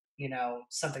it,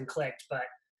 something clicked, but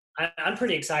I'm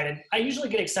pretty excited. I usually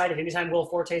get excited anytime Will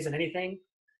Forte's in anything.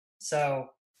 So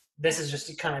this is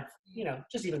just kind of,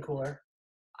 just even cooler.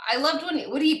 I loved when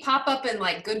would he pop up in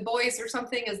like Good Boys or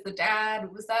something as the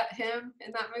dad? Was that him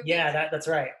in that movie? Yeah, that's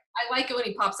right. I like it when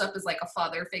he pops up as like a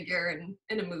father figure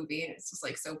in a movie, and it's just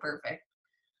like so perfect.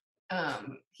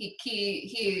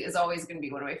 He is always going to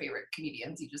be one of my favorite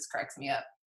comedians. He just cracks me up.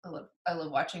 I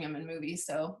love watching him in movies.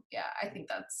 So yeah, I think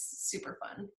that's super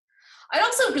fun. It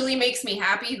also really makes me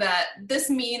happy that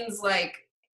this means like,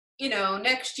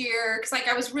 next year, because like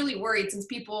I was really worried since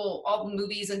all the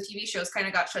movies and TV shows kind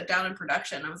of got shut down in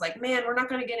production. I was like, man, we're not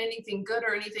going to get anything good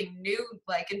or anything new.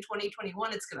 Like in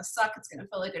 2021, it's going to suck. It's going to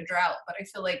feel like a drought. But I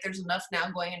feel like there's enough now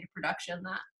going into production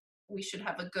that we should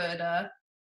have a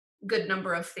good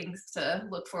number of things to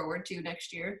look forward to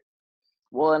next year.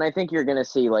 Well, and I think you're going to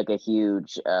see like a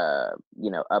huge,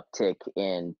 uptick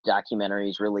in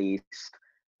documentaries released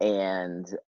and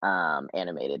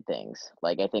animated things.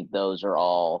 Like I think those are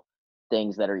all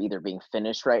things that are either being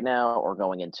finished right now or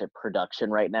going into production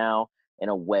right now in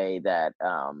a way that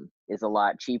is a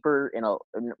lot cheaper.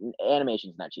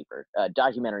 Animation's not cheaper.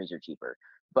 Documentaries are cheaper,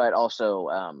 but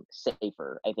also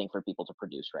safer, I think, for people to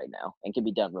produce right now and can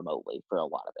be done remotely for a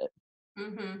lot of it.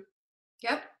 Mm-hmm.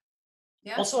 Yep.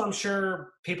 Yeah. Also, I'm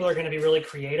sure people are going to be really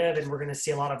creative, and we're going to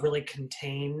see a lot of really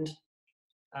contained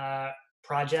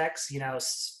projects.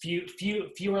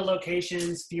 Fewer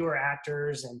locations, fewer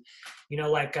actors, and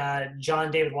like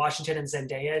John David Washington and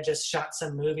Zendaya just shot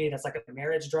some movie that's like a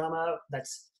marriage drama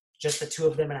that's just the two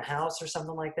of them in a house or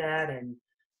something like that. And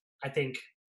I think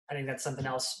that's something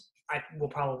else I will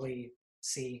probably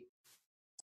see.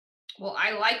 Well,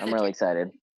 I'm really excited.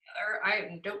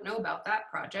 I don't know about that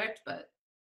project, but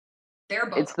they're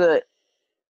both.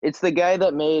 It's the guy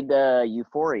that made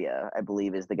Euphoria, I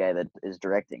believe, is the guy that is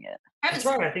directing it. That's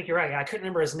right. I think you're right. I couldn't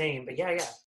remember his name, but yeah.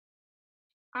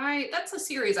 That's a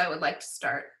series I would like to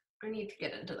start. I need to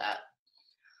get into that.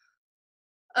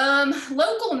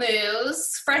 Local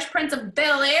news: Fresh Prince of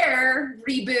Bel-Air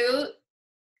reboot,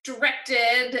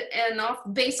 directed and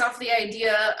based off the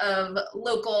idea of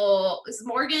local. Is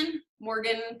Morgan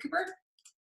Cooper?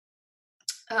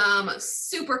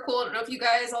 Super cool. I don't know if you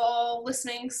guys all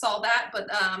listening saw that, but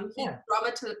he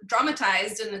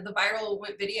dramatized, and the viral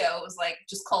video was like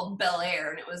just called Bel-Air,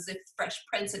 and it was if Fresh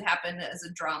Prince had happened as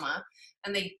a drama,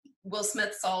 and Will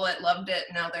Smith saw it, loved it,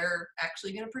 and now they're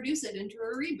actually going to produce it into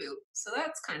a reboot. So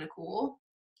that's kind of cool.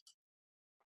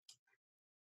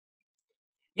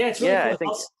 Yeah, it's really cool. I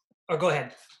think. Oh, go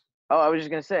ahead. Oh, I was just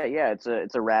gonna say, yeah, it's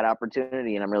a rad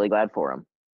opportunity, and I'm really glad for him.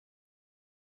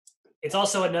 It's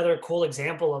also another cool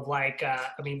example of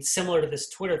similar to this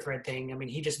Twitter thread thing. I mean,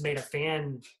 he just made a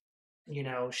fan,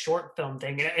 short film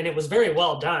thing, and it was very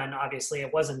well done. Obviously,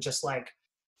 it wasn't just like,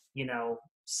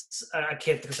 a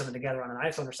kid threw something together on an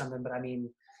iPhone or something. But I mean,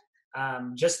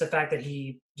 just the fact that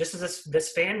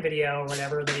this fan video or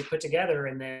whatever they put together,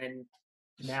 and then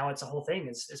now it's a whole thing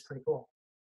is pretty cool.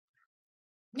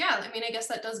 Yeah, I mean, I guess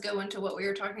that does go into what we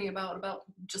were talking about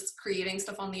just creating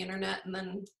stuff on the internet, and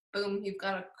then boom, you've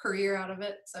got a career out of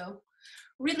it. So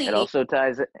really It also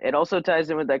ties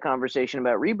in with that conversation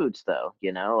about reboots, though.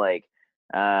 Like,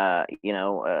 I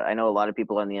know a lot of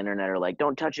people on the internet are like,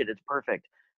 "Don't touch it, it's perfect."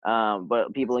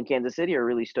 But people in Kansas City are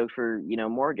really stoked for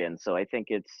Morgan. So I think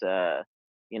it's I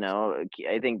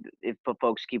think if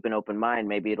folks keep an open mind,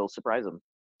 maybe it'll surprise them.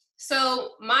 So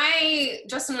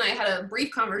Justin and I had a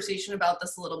brief conversation about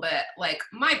this a little bit. Like,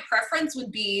 my preference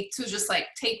would be to just like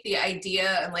take the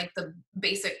idea and like the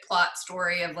basic plot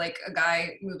story of like a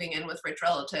guy moving in with rich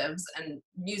relatives and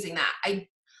using that.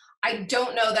 I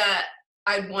don't know that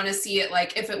I'd want to see it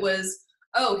like if it was,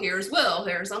 oh, here's Will,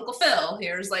 here's Uncle Phil,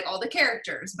 here's like all the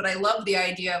characters. But I love the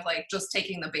idea of like just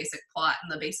taking the basic plot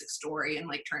and the basic story and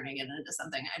like turning it into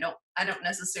something. I don't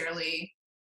necessarily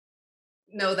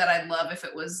know that I'd love if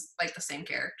it was like the same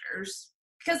characters,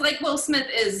 because like Will Smith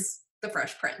is the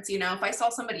Fresh Prince. If I saw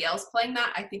somebody else playing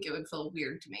that, I think it would feel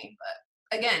weird to me.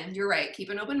 But again, you're right, keep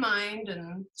an open mind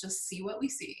and just see what we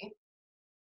see.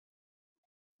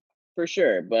 For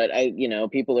sure, but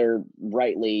people are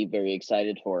rightly very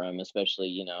excited for him, especially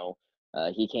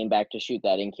he came back to shoot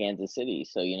that in Kansas City,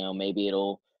 so maybe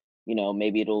it'll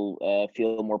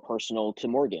feel more personal to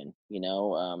Morgan.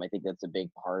 I think that's a big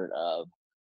part of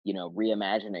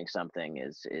reimagining something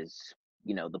is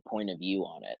the point of view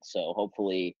on it. So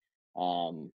hopefully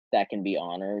that can be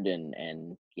honored,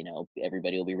 and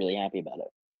everybody will be really happy about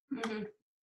it. Mm-hmm.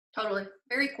 Totally,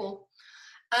 very cool.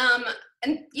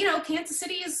 And Kansas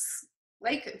City is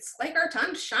like, it's like our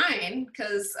time to shine,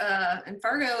 because and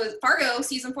Fargo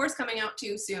season 4 is coming out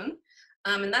too soon,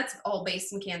 and that's all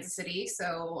based in Kansas City.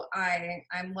 So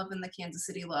I'm loving the Kansas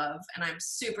City love, and I'm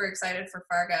super excited for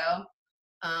Fargo.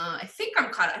 I think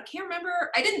I'm caught. I can't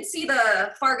remember. I didn't see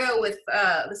the Fargo with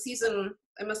the season.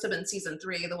 It must have been season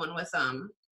 3, the one with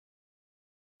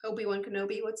Obi-Wan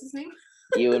Kenobi. What's his name?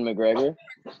 Ewan McGregor.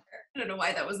 I don't know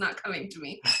why that was not coming to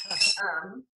me.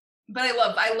 But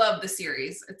I love the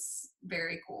series. It's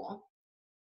very cool.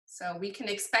 So we can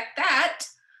expect that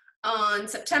on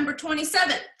September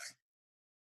 27th.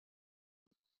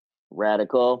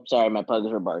 Radical. Sorry, my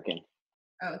pugs are barking.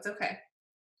 Oh, it's okay.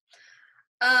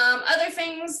 Other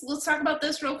things, let's talk about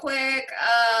this real quick.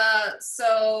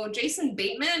 So Jason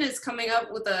Bateman is coming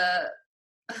up with a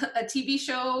TV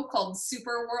show called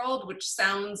Super World, which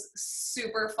sounds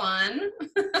super fun.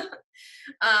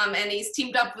 And he's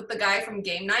teamed up with the guy from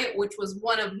Game Night, which was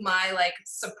one of my like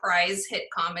surprise hit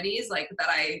comedies, like that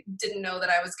I didn't know that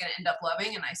I was going to end up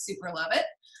loving, and I super love it.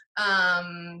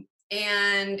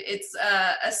 And it's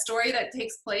a story that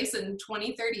takes place in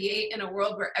 2038 in a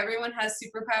world where everyone has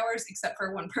superpowers except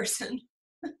for one person.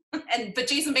 But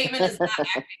Jason Bateman is not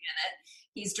acting in it.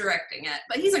 He's directing it.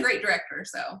 But he's a great director,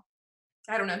 so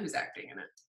I don't know who's acting in it.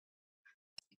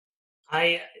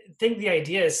 I think the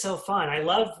idea is so fun. I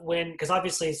love when, because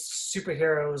obviously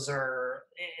superheroes are,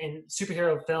 in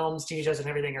superhero films, TV shows and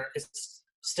everything is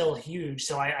still huge.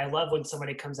 So I love when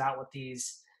somebody comes out with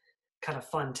these kind of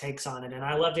fun takes on it, and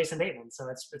I love Jason Bateman, so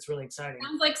it's really exciting.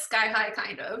 Sounds like Sky High,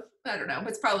 kind of. I don't know,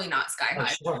 it's probably not Sky High.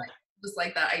 Sure. Like, just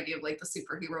like that idea of like the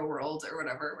superhero world or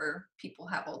whatever, where people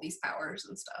have all these powers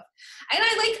and stuff. And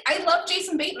I love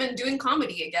Jason Bateman doing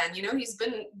comedy again. He's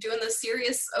been doing the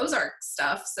serious Ozark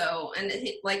stuff, so, and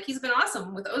he's been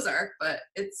awesome with Ozark, but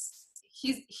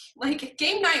he's like,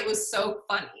 Game Night was so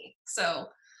funny, so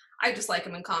I just like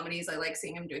him in comedies. I like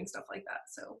seeing him doing stuff like that,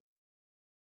 so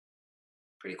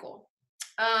pretty cool.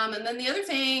 And then the other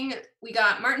thing, we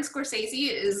got Martin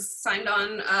Scorsese is signed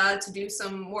on to do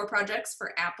some more projects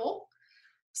for Apple.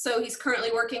 So he's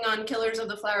currently working on Killers of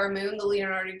the Flower Moon, the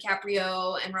Leonardo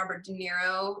DiCaprio and Robert De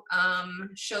Niro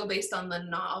show based on the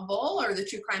novel or the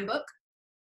true crime book.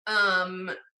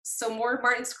 So more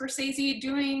Martin Scorsese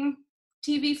doing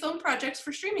TV film projects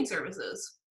for streaming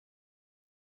services.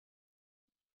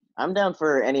 I'm down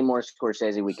for any more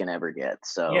Scorsese we can ever get.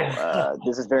 So yeah.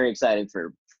 This is very exciting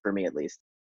for me, at least.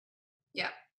 Yeah,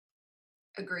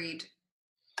 agreed.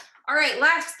 All right,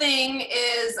 last thing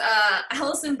is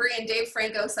Allison Brie and Dave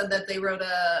Franco said that they wrote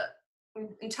a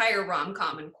entire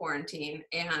rom-com in quarantine,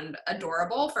 and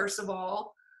adorable, first of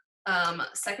all.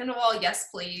 Second of all, yes,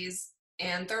 please.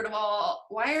 And third of all,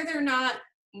 why are there not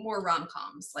more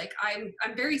rom-coms? Like, I'm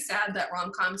very sad that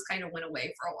rom-coms kind of went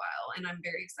away for a while, and I'm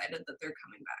very excited that they're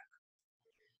coming back.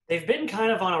 They've been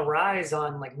kind of on a rise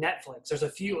on like Netflix. There's a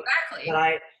few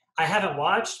that I haven't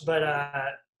watched, but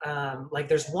like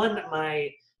there's one that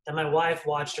my wife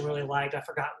watched and really liked. I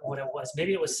forgot what it was.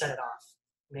 Maybe it was Set It Off.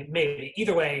 Maybe.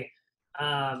 Either way,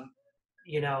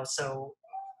 so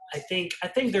I think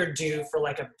they're due for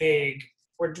like a big.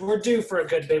 We're due for a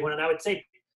good big one, and I would say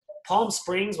Palm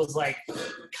Springs was like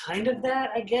kind of that.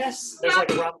 I guess there's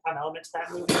like a rom-com element to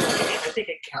that movie. I think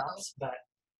it counts, but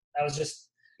that was just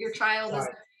Your child is.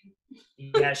 Sorry.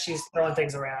 Yeah, she's throwing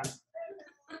things around.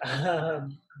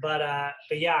 But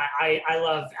yeah, I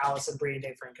love Allison Brie and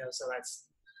Dave Franco, so that's,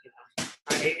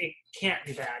 it can't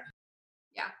be bad.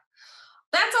 Yeah.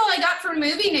 That's all I got for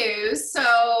movie news.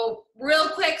 So real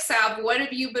quick, Sab, what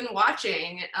have you been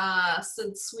watching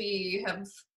since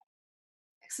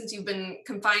you've been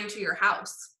confined to your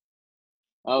house?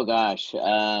 Oh gosh,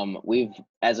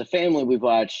 as a family we've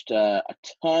watched a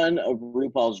ton of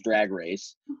RuPaul's Drag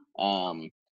Race.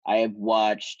 I have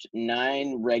watched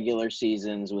 9 regular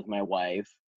seasons with my wife,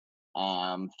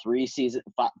 4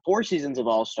 seasons of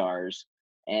All Stars,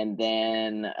 and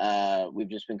then we've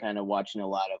just been kind of watching a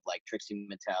lot of like Trixie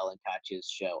Mattel and Katya's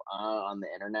show on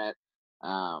the internet.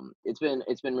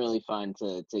 It's been really fun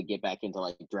to get back into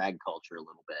like drag culture a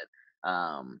little bit.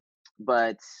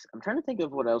 But I'm trying to think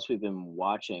of what else we've been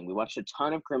watching. We watched a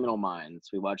ton of Criminal Minds.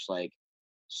 We watched like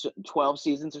 12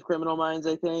 seasons of Criminal Minds,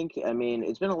 I think. I mean,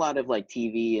 it's been a lot of like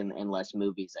TV and less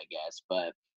movies, I guess.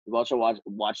 But we've also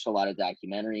watched a lot of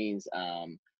documentaries.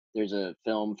 There's a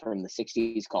film from the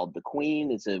 60s called The Queen.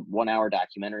 It's a 1-hour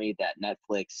documentary that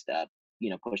Netflix,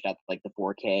 pushed out like the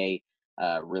 4K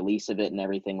release of it and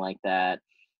everything like that.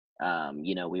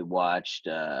 We watched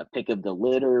Pick of the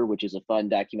Litter, which is a fun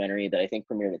documentary that I think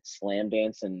premiered at Slam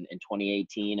Dance in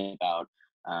 2018 about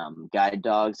guide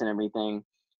dogs and everything.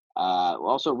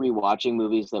 Also rewatching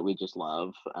movies that we just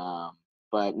love,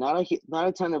 but not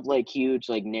a ton of like huge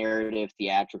like narrative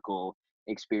theatrical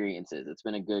experiences. It's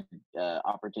been a good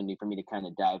opportunity for me to kind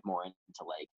of dive more into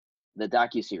like the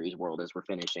docuseries world as we're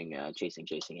finishing Chasing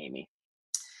Amy.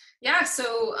 Yeah,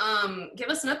 so give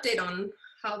us an update on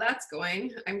how that's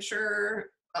going. I'm sure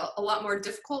a lot more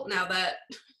difficult now that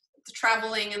the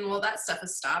traveling and all that stuff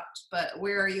has stopped, but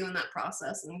where are you in that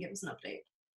process? And give us an update.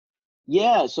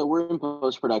 Yeah, so we're in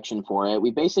post-production for it.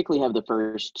 We basically have the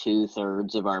first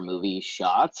 2/3 of our movie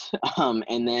shot,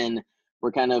 and then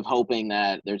we're kind of hoping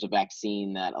that there's a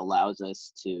vaccine that allows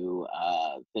us to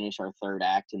finish our 3rd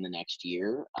act in the next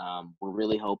year. We're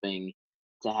really hoping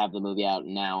to have the movie out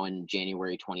now in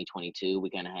January 2022. We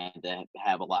kind of had to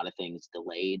have a lot of things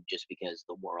delayed just because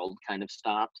the world kind of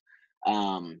stopped.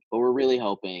 But we're really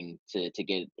hoping to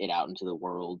get it out into the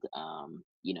world,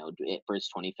 for its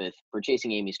 25th, for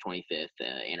Chasing Amy's 25th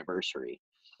anniversary.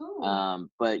 Oh.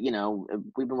 But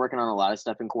we've been working on a lot of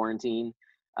stuff in quarantine.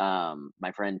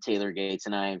 My friend Taylor Gates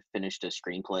and I finished a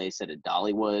screenplay set at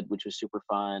Dollywood, which was super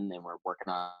fun, and we're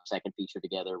working on a second feature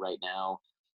together right now.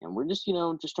 And we're just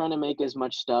trying to make as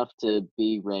much stuff to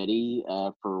be ready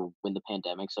for when the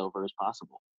pandemic's over as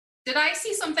possible. Did I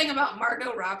see something about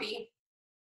Margot Robbie?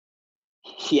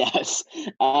 Yes.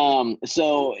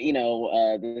 So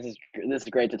this is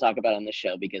great to talk about on this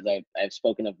show because I've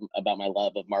spoken about my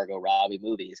love of Margot Robbie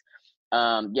movies.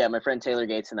 Yeah, my friend Taylor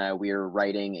Gates and we are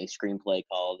writing a screenplay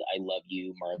called "I Love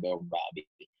You, Margot Robbie,"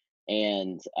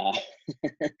 and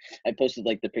I posted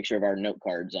like the picture of our note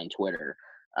cards on Twitter.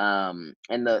 And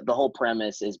the whole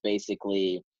premise is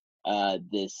basically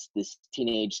this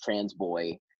teenage trans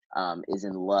boy is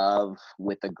in love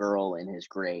with a girl in his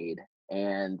grade,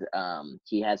 and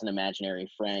he has an imaginary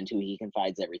friend who he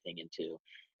confides everything into,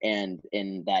 and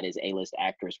that is A-list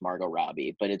actress Margot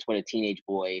Robbie. But it's what a teenage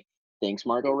boy thinks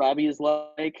Margot Robbie is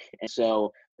like, and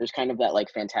so there's kind of that like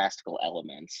fantastical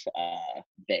element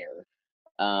there.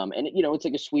 And it's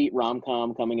like a sweet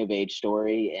rom-com coming of age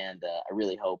story, and I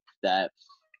really hope that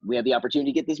we have the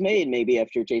opportunity to get this made maybe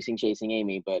after Chasing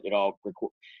Amy, but it all, and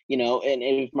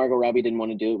if Margot Robbie didn't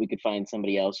want to do it, we could find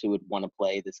somebody else who would want to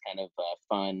play this kind of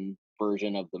fun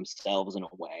version of themselves in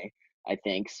a way, I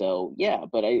think. So yeah,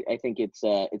 but I think it's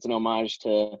an homage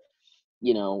to,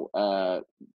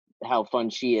 how fun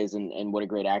she is and what a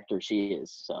great actor she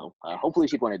is. So hopefully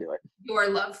she'd want to do it. Your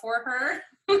love for her?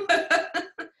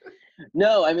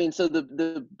 No, I mean, so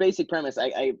the basic premise,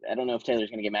 I don't know if Taylor's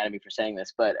going to get mad at me for saying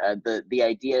this, but the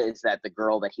idea is that the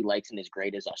girl that he likes in his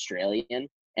grade is Australian,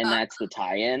 and that's the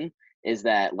tie-in, is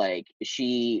that like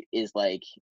she's like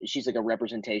a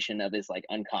representation of his like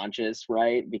unconscious,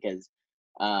 right? Because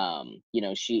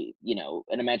she,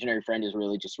 an imaginary friend is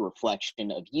really just a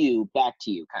reflection of you back to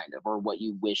you, kind of, or what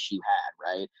you wish you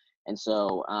had, right? And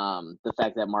so the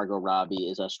fact that Margot Robbie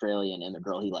is Australian and the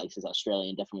girl he likes is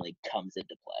Australian definitely comes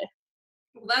into play.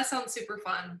 Well, that sounds super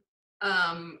fun.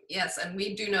 Yes, and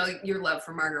we do know your love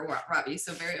for Margot Robbie,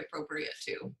 so very appropriate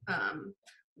too.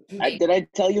 Did I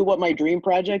tell you what my dream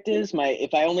project is?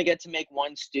 If I only get to make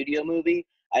one studio movie,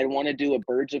 I'd want to do a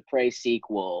Birds of Prey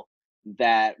sequel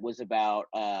that was about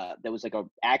that was like a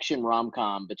action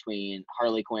rom-com between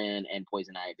Harley Quinn and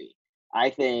Poison Ivy. I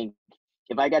think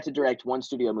if I got to direct one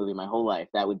studio movie my whole life,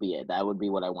 that would be it. That would be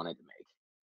what I wanted to make.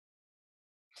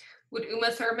 Would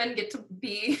Uma Thurman get to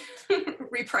be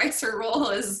reprise her role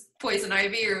as Poison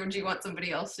Ivy, or would you want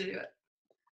somebody else to do it?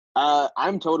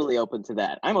 I'm totally open to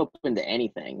that. I'm open to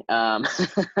anything. I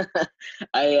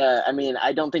mean,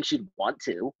 I don't think she'd want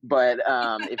to, but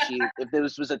if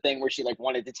this was a thing where she like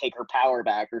wanted to take her power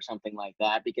back or something like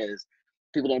that, because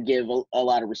people don't give a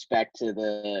lot of respect to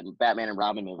the Batman and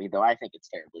Robin movie, though I think it's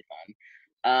terribly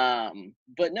fun.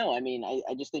 But no, I mean,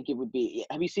 I just think it would be.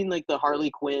 Have you seen like the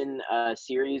Harley Quinn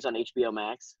series on HBO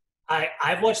Max?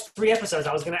 I've watched 3 episodes.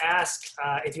 I was going to ask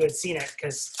if you had seen it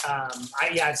because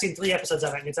I've seen 3 episodes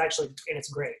of it, and it's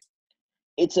great.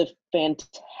 It's a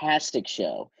fantastic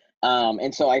show.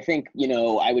 And so I think,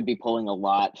 I would be pulling a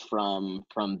lot from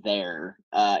there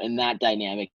in that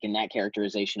dynamic, in that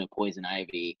characterization of Poison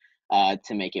Ivy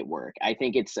to make it work. I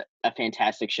think it's a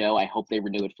fantastic show. I hope they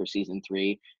renew it for season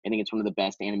 3. I think it's one of the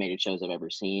best animated shows I've ever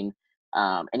seen.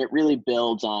 And it really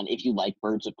builds on, if you like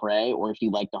Birds of Prey or if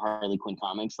you like the Harley Quinn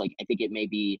comics, like I think it may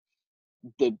be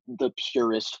the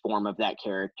purest form of that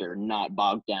character, not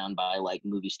bogged down by like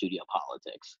movie studio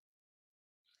politics.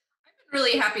 I've been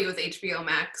really happy with HBO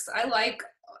Max. I like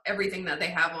everything that they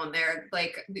have on there.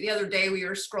 Like the other day we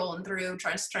were scrolling through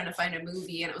trying to find a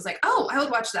movie, and it was like, oh, I would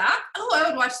watch that. Oh, I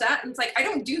would watch that. And it's like, I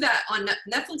don't do that on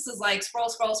Netflix. Is like scroll.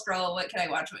 What can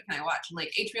I watch? And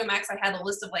like HBO Max, I had a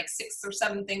list of like 6 or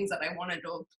 7 things that I wanted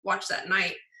to watch that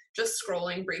night, just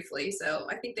scrolling briefly. So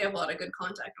I think they have a lot of good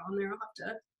content on there. I'll have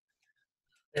to.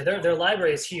 Yeah, their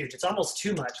library is huge. It's almost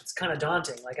too much. It's kind of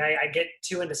daunting. Like I get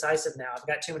too indecisive now. I've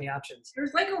got too many options.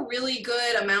 There's like a really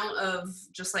good amount of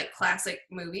just like classic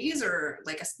movies or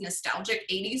like a nostalgic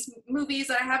 80s movies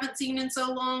that I haven't seen in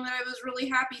so long that I was really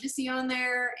happy to see on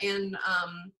there. And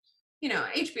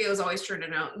HBO is always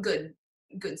turning out good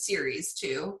series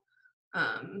too.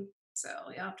 So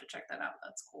you'll have to check that out.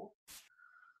 That's cool.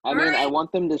 I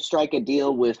want them to strike a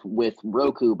deal with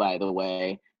Roku, by the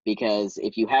way, because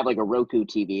if you have like a Roku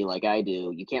TV like I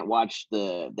do, you can't watch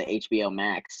the HBO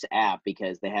Max app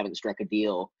because they haven't struck a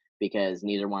deal, because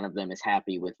neither one of them is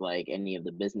happy with like any of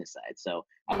the business side. So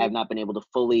I have not been able to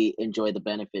fully enjoy the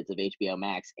benefits of HBO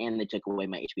Max, and they took away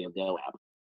my HBO Go app.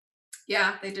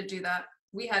 Yeah, they did do that.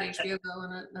 We had HBO Go,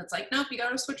 and it's like, nope, you got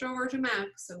to switch over to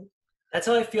Max. So that's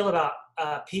how I feel about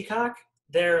Peacock.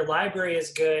 Their library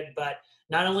is good, but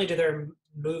not only do their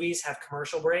movies have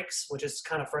commercial breaks, which is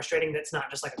kind of frustrating. That's not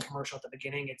just like a commercial at the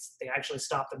beginning. They actually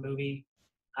stop the movie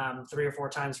 3 or 4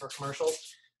 times for commercials.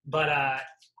 But I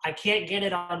can't get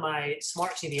it on my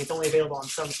smart TV. It's only available on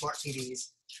some smart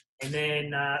TVs. And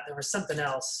then there was something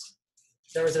else.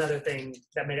 There was another thing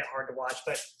that made it hard to watch.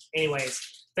 But anyways,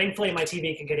 thankfully my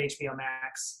TV can get HBO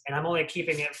Max, and I'm only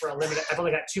keeping it for a limited. I've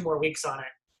only got 2 more weeks on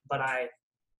it, but I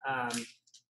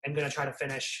am going to try to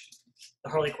finish the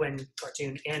Harley Quinn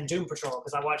cartoon and Doom Patrol,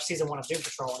 because I watched season 1 of Doom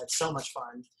Patrol and it's so much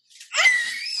fun.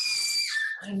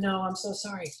 I know, I'm so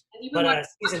sorry. But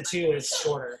season 2 is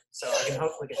shorter, so I can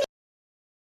hopefully get.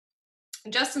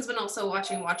 Justin's been also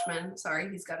watching Watchmen. Sorry,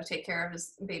 he's got to take care of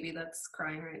his baby that's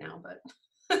crying right now, but.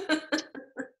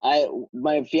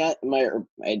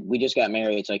 We just got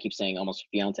married, so I keep saying almost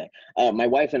fiance. My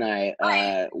wife and I.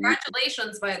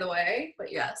 Congratulations, by the way.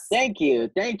 But yes. Thank you.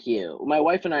 My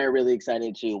wife and I are really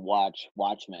excited to watch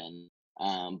Watchmen.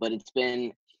 But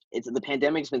the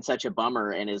pandemic's been such a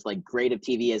bummer, and as like great of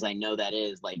TV as I know that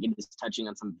is, like it is touching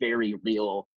on some very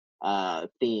real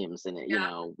themes, and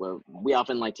we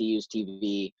often like to use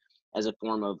TV as a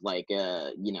form of like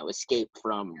escape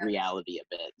from reality a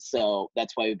bit. So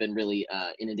that's why we've been really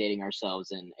inundating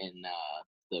ourselves in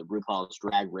the RuPaul's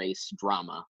Drag Race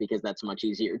drama, because that's much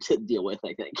easier to deal with,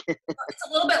 I think. It's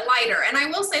a little bit lighter. And I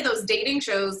will say those dating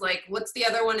shows, like what's the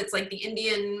other one? It's like the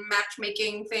Indian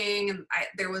matchmaking thing. And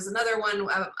there was another one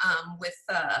with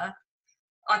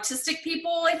autistic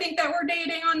people, I think, that were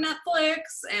dating on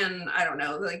Netflix. And I don't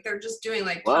know, like they're just doing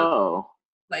like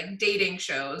dating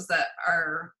shows that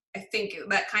are, I think,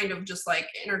 that kind of just like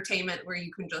entertainment where you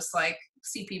can just like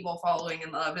see people following in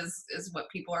love is what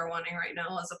people are wanting right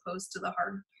now, as opposed to the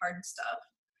hard stuff.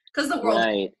 Because the world is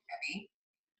heavy.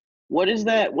 What is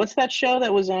that? What's that show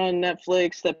that was on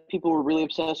Netflix that people were really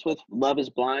obsessed with? Love is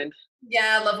Blind?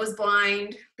 Yeah, Love was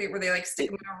Blind. They like stick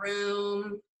them in a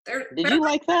room. Did you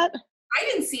like that? I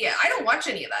didn't see it. I don't watch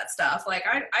any of that stuff. Like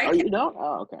you don't?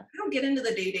 Oh, okay. I don't get into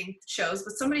the dating shows,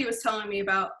 but somebody was telling me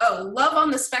about Love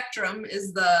on the Spectrum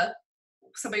is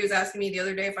somebody was asking me the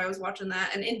other day if I was watching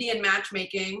that, and Indian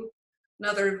Matchmaking,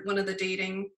 another one of the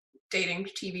dating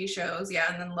TV shows. Yeah,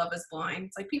 and then Love is Blind.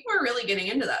 It's like people are really getting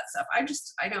into that stuff. I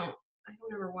don't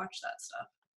ever watch that stuff.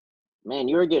 Man,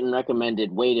 you're getting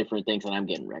recommended way different things than I'm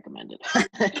getting recommended.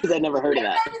 Because I never heard of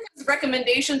that.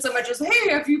 Recommendations so much as, hey,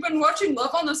 have you been watching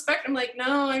Love on the Spectrum? Like,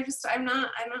 no, I'm not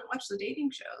watch the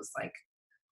dating shows. Like,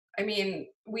 I mean,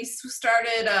 we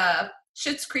started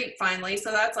Schitt's Creek finally,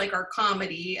 so that's like our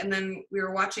comedy, and then we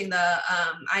were watching the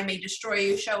I May Destroy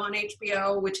You show on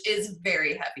HBO, which is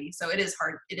very heavy, so it is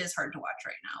hard to watch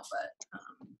right now,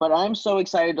 but I'm so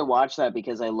excited to watch that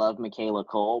because I love Michaela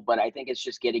Cole, but I think it's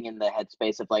just getting in the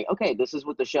headspace of like, okay, this is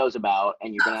what the show's about,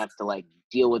 and you're gonna have to like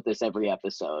deal with this every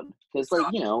episode because like,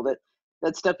 you know,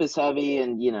 that stuff is heavy,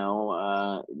 and you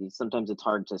know, sometimes it's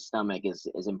hard to stomach as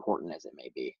important as it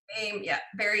may be. Yeah,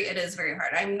 it is very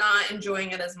hard. I'm not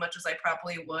enjoying it as much as I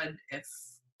probably would if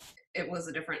it was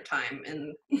a different time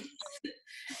in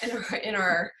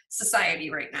our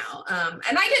society right now.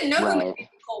 And I didn't know who Michaela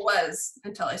Cole was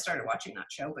until I started watching that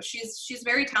show, but she's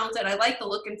very talented. I like the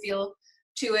look and feel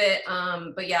to it.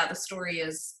 But yeah, the story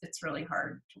it's really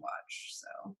hard to watch.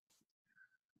 So,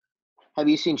 have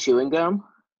you seen Chewing Gum?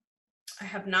 I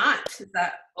have not. Is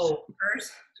that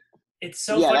hers? It's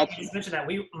so funny you just mentioned that.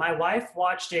 My wife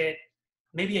watched it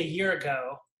maybe a year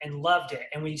ago and loved it.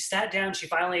 And we sat down, she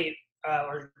finally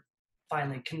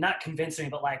cannot convince me,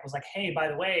 but like was like, hey, by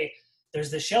the way, there's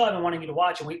this show I've been wanting you to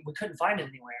watch, and we couldn't find it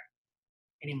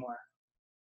anymore.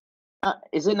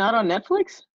 Is it not on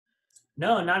Netflix?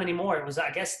 No, not anymore. It was, I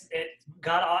guess it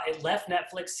left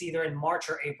Netflix either in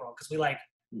March or April, because we like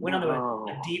went on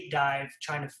a deep dive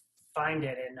trying to find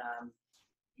it, and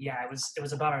yeah, it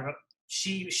was a bummer. But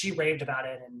she raved about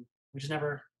it, and we just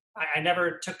never. I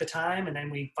never took the time, and then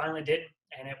we finally did,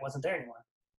 and it wasn't there anymore.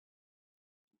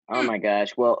 Oh my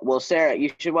gosh! Well, Sarah,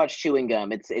 you should watch Chewing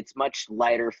Gum. It's much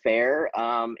lighter fare.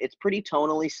 It's pretty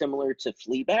tonally similar to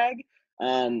Fleabag,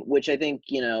 which I think,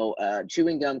 you know,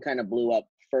 Chewing Gum kind of blew up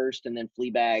first, and then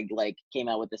Fleabag like came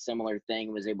out with a similar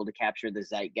thing, was able to capture the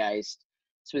zeitgeist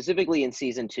specifically in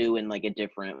season 2 in like a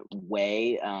different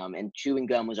way. And Chewing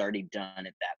Gum was already done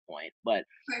at that point, but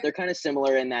they're kind of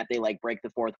similar in that they like break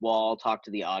the fourth wall, talk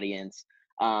to the audience.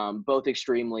 Both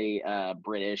extremely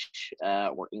British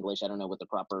or English. I don't know what the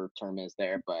proper term is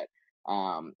there, but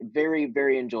very,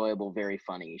 very enjoyable, very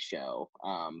funny show.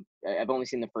 I've only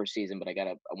seen the first season, but I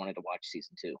wanted to watch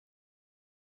season 2.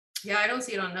 Yeah, I don't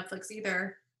see it on Netflix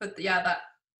either, but yeah,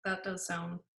 that does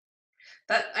sound.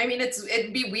 That, I mean,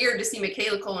 it'd be weird to see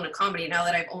Michaela Cole in a comedy now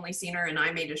that I've only seen her in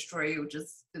I May Destroy You, which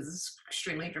is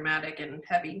extremely dramatic and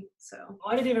heavy. So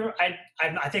I didn't even.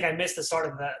 I think I missed the start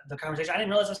of the conversation. I didn't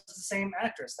realize it was the same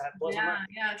actress. That blows my mind.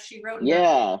 Yeah, she wrote.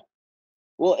 Yeah.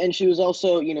 Well, and she was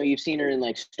also, you know, you've seen her in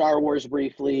like Star Wars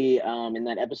briefly, in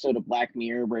that episode of Black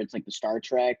Mirror where it's like the Star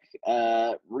Trek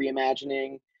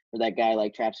reimagining, where that guy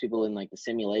like traps people in like the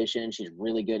simulation. She's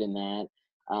really good in that.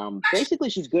 Basically,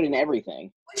 she's good in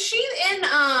everything. Was she in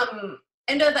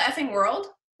End of the Effing World?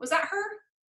 Was that her?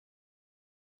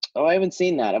 Oh, I haven't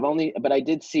seen that. But I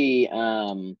did see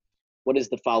what is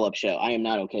the follow-up show? I Am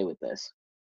Not Okay with This.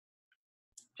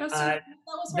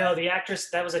 No, the actress,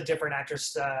 that was a different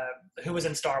actress who was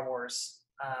in Star Wars.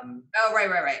 Oh,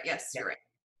 right. Yes, yeah. You're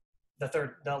right.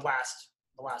 The last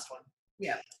one.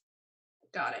 Yeah,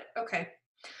 got it. Okay.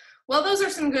 Well, those are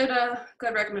some good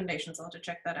recommendations. I'll have to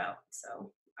check that out.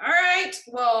 So, all right.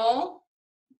 Well,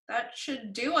 that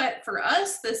should do it for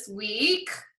us this week.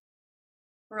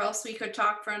 Or else we could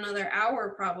talk for another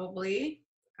hour, probably.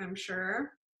 I'm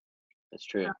sure. That's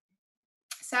true.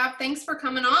 Sav, thanks for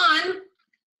coming on.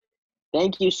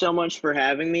 Thank you so much for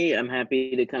having me. I'm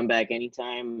happy to come back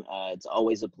anytime. It's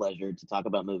always a pleasure to talk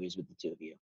about movies with the two of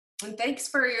you. And thanks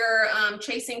for your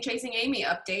Chasing Amy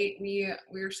update.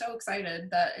 We're so excited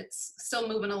that it's still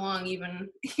moving along, even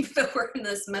though we're in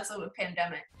this mess of a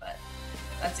pandemic. But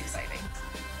that's exciting.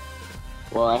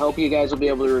 Well, I hope you guys will be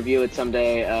able to review it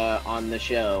someday on the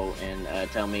show and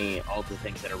tell me all the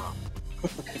things that are wrong.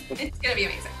 It's gonna be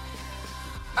amazing.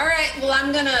 All right. Well,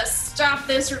 I'm gonna stop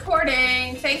this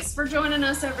recording. Thanks for joining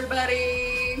us, everybody.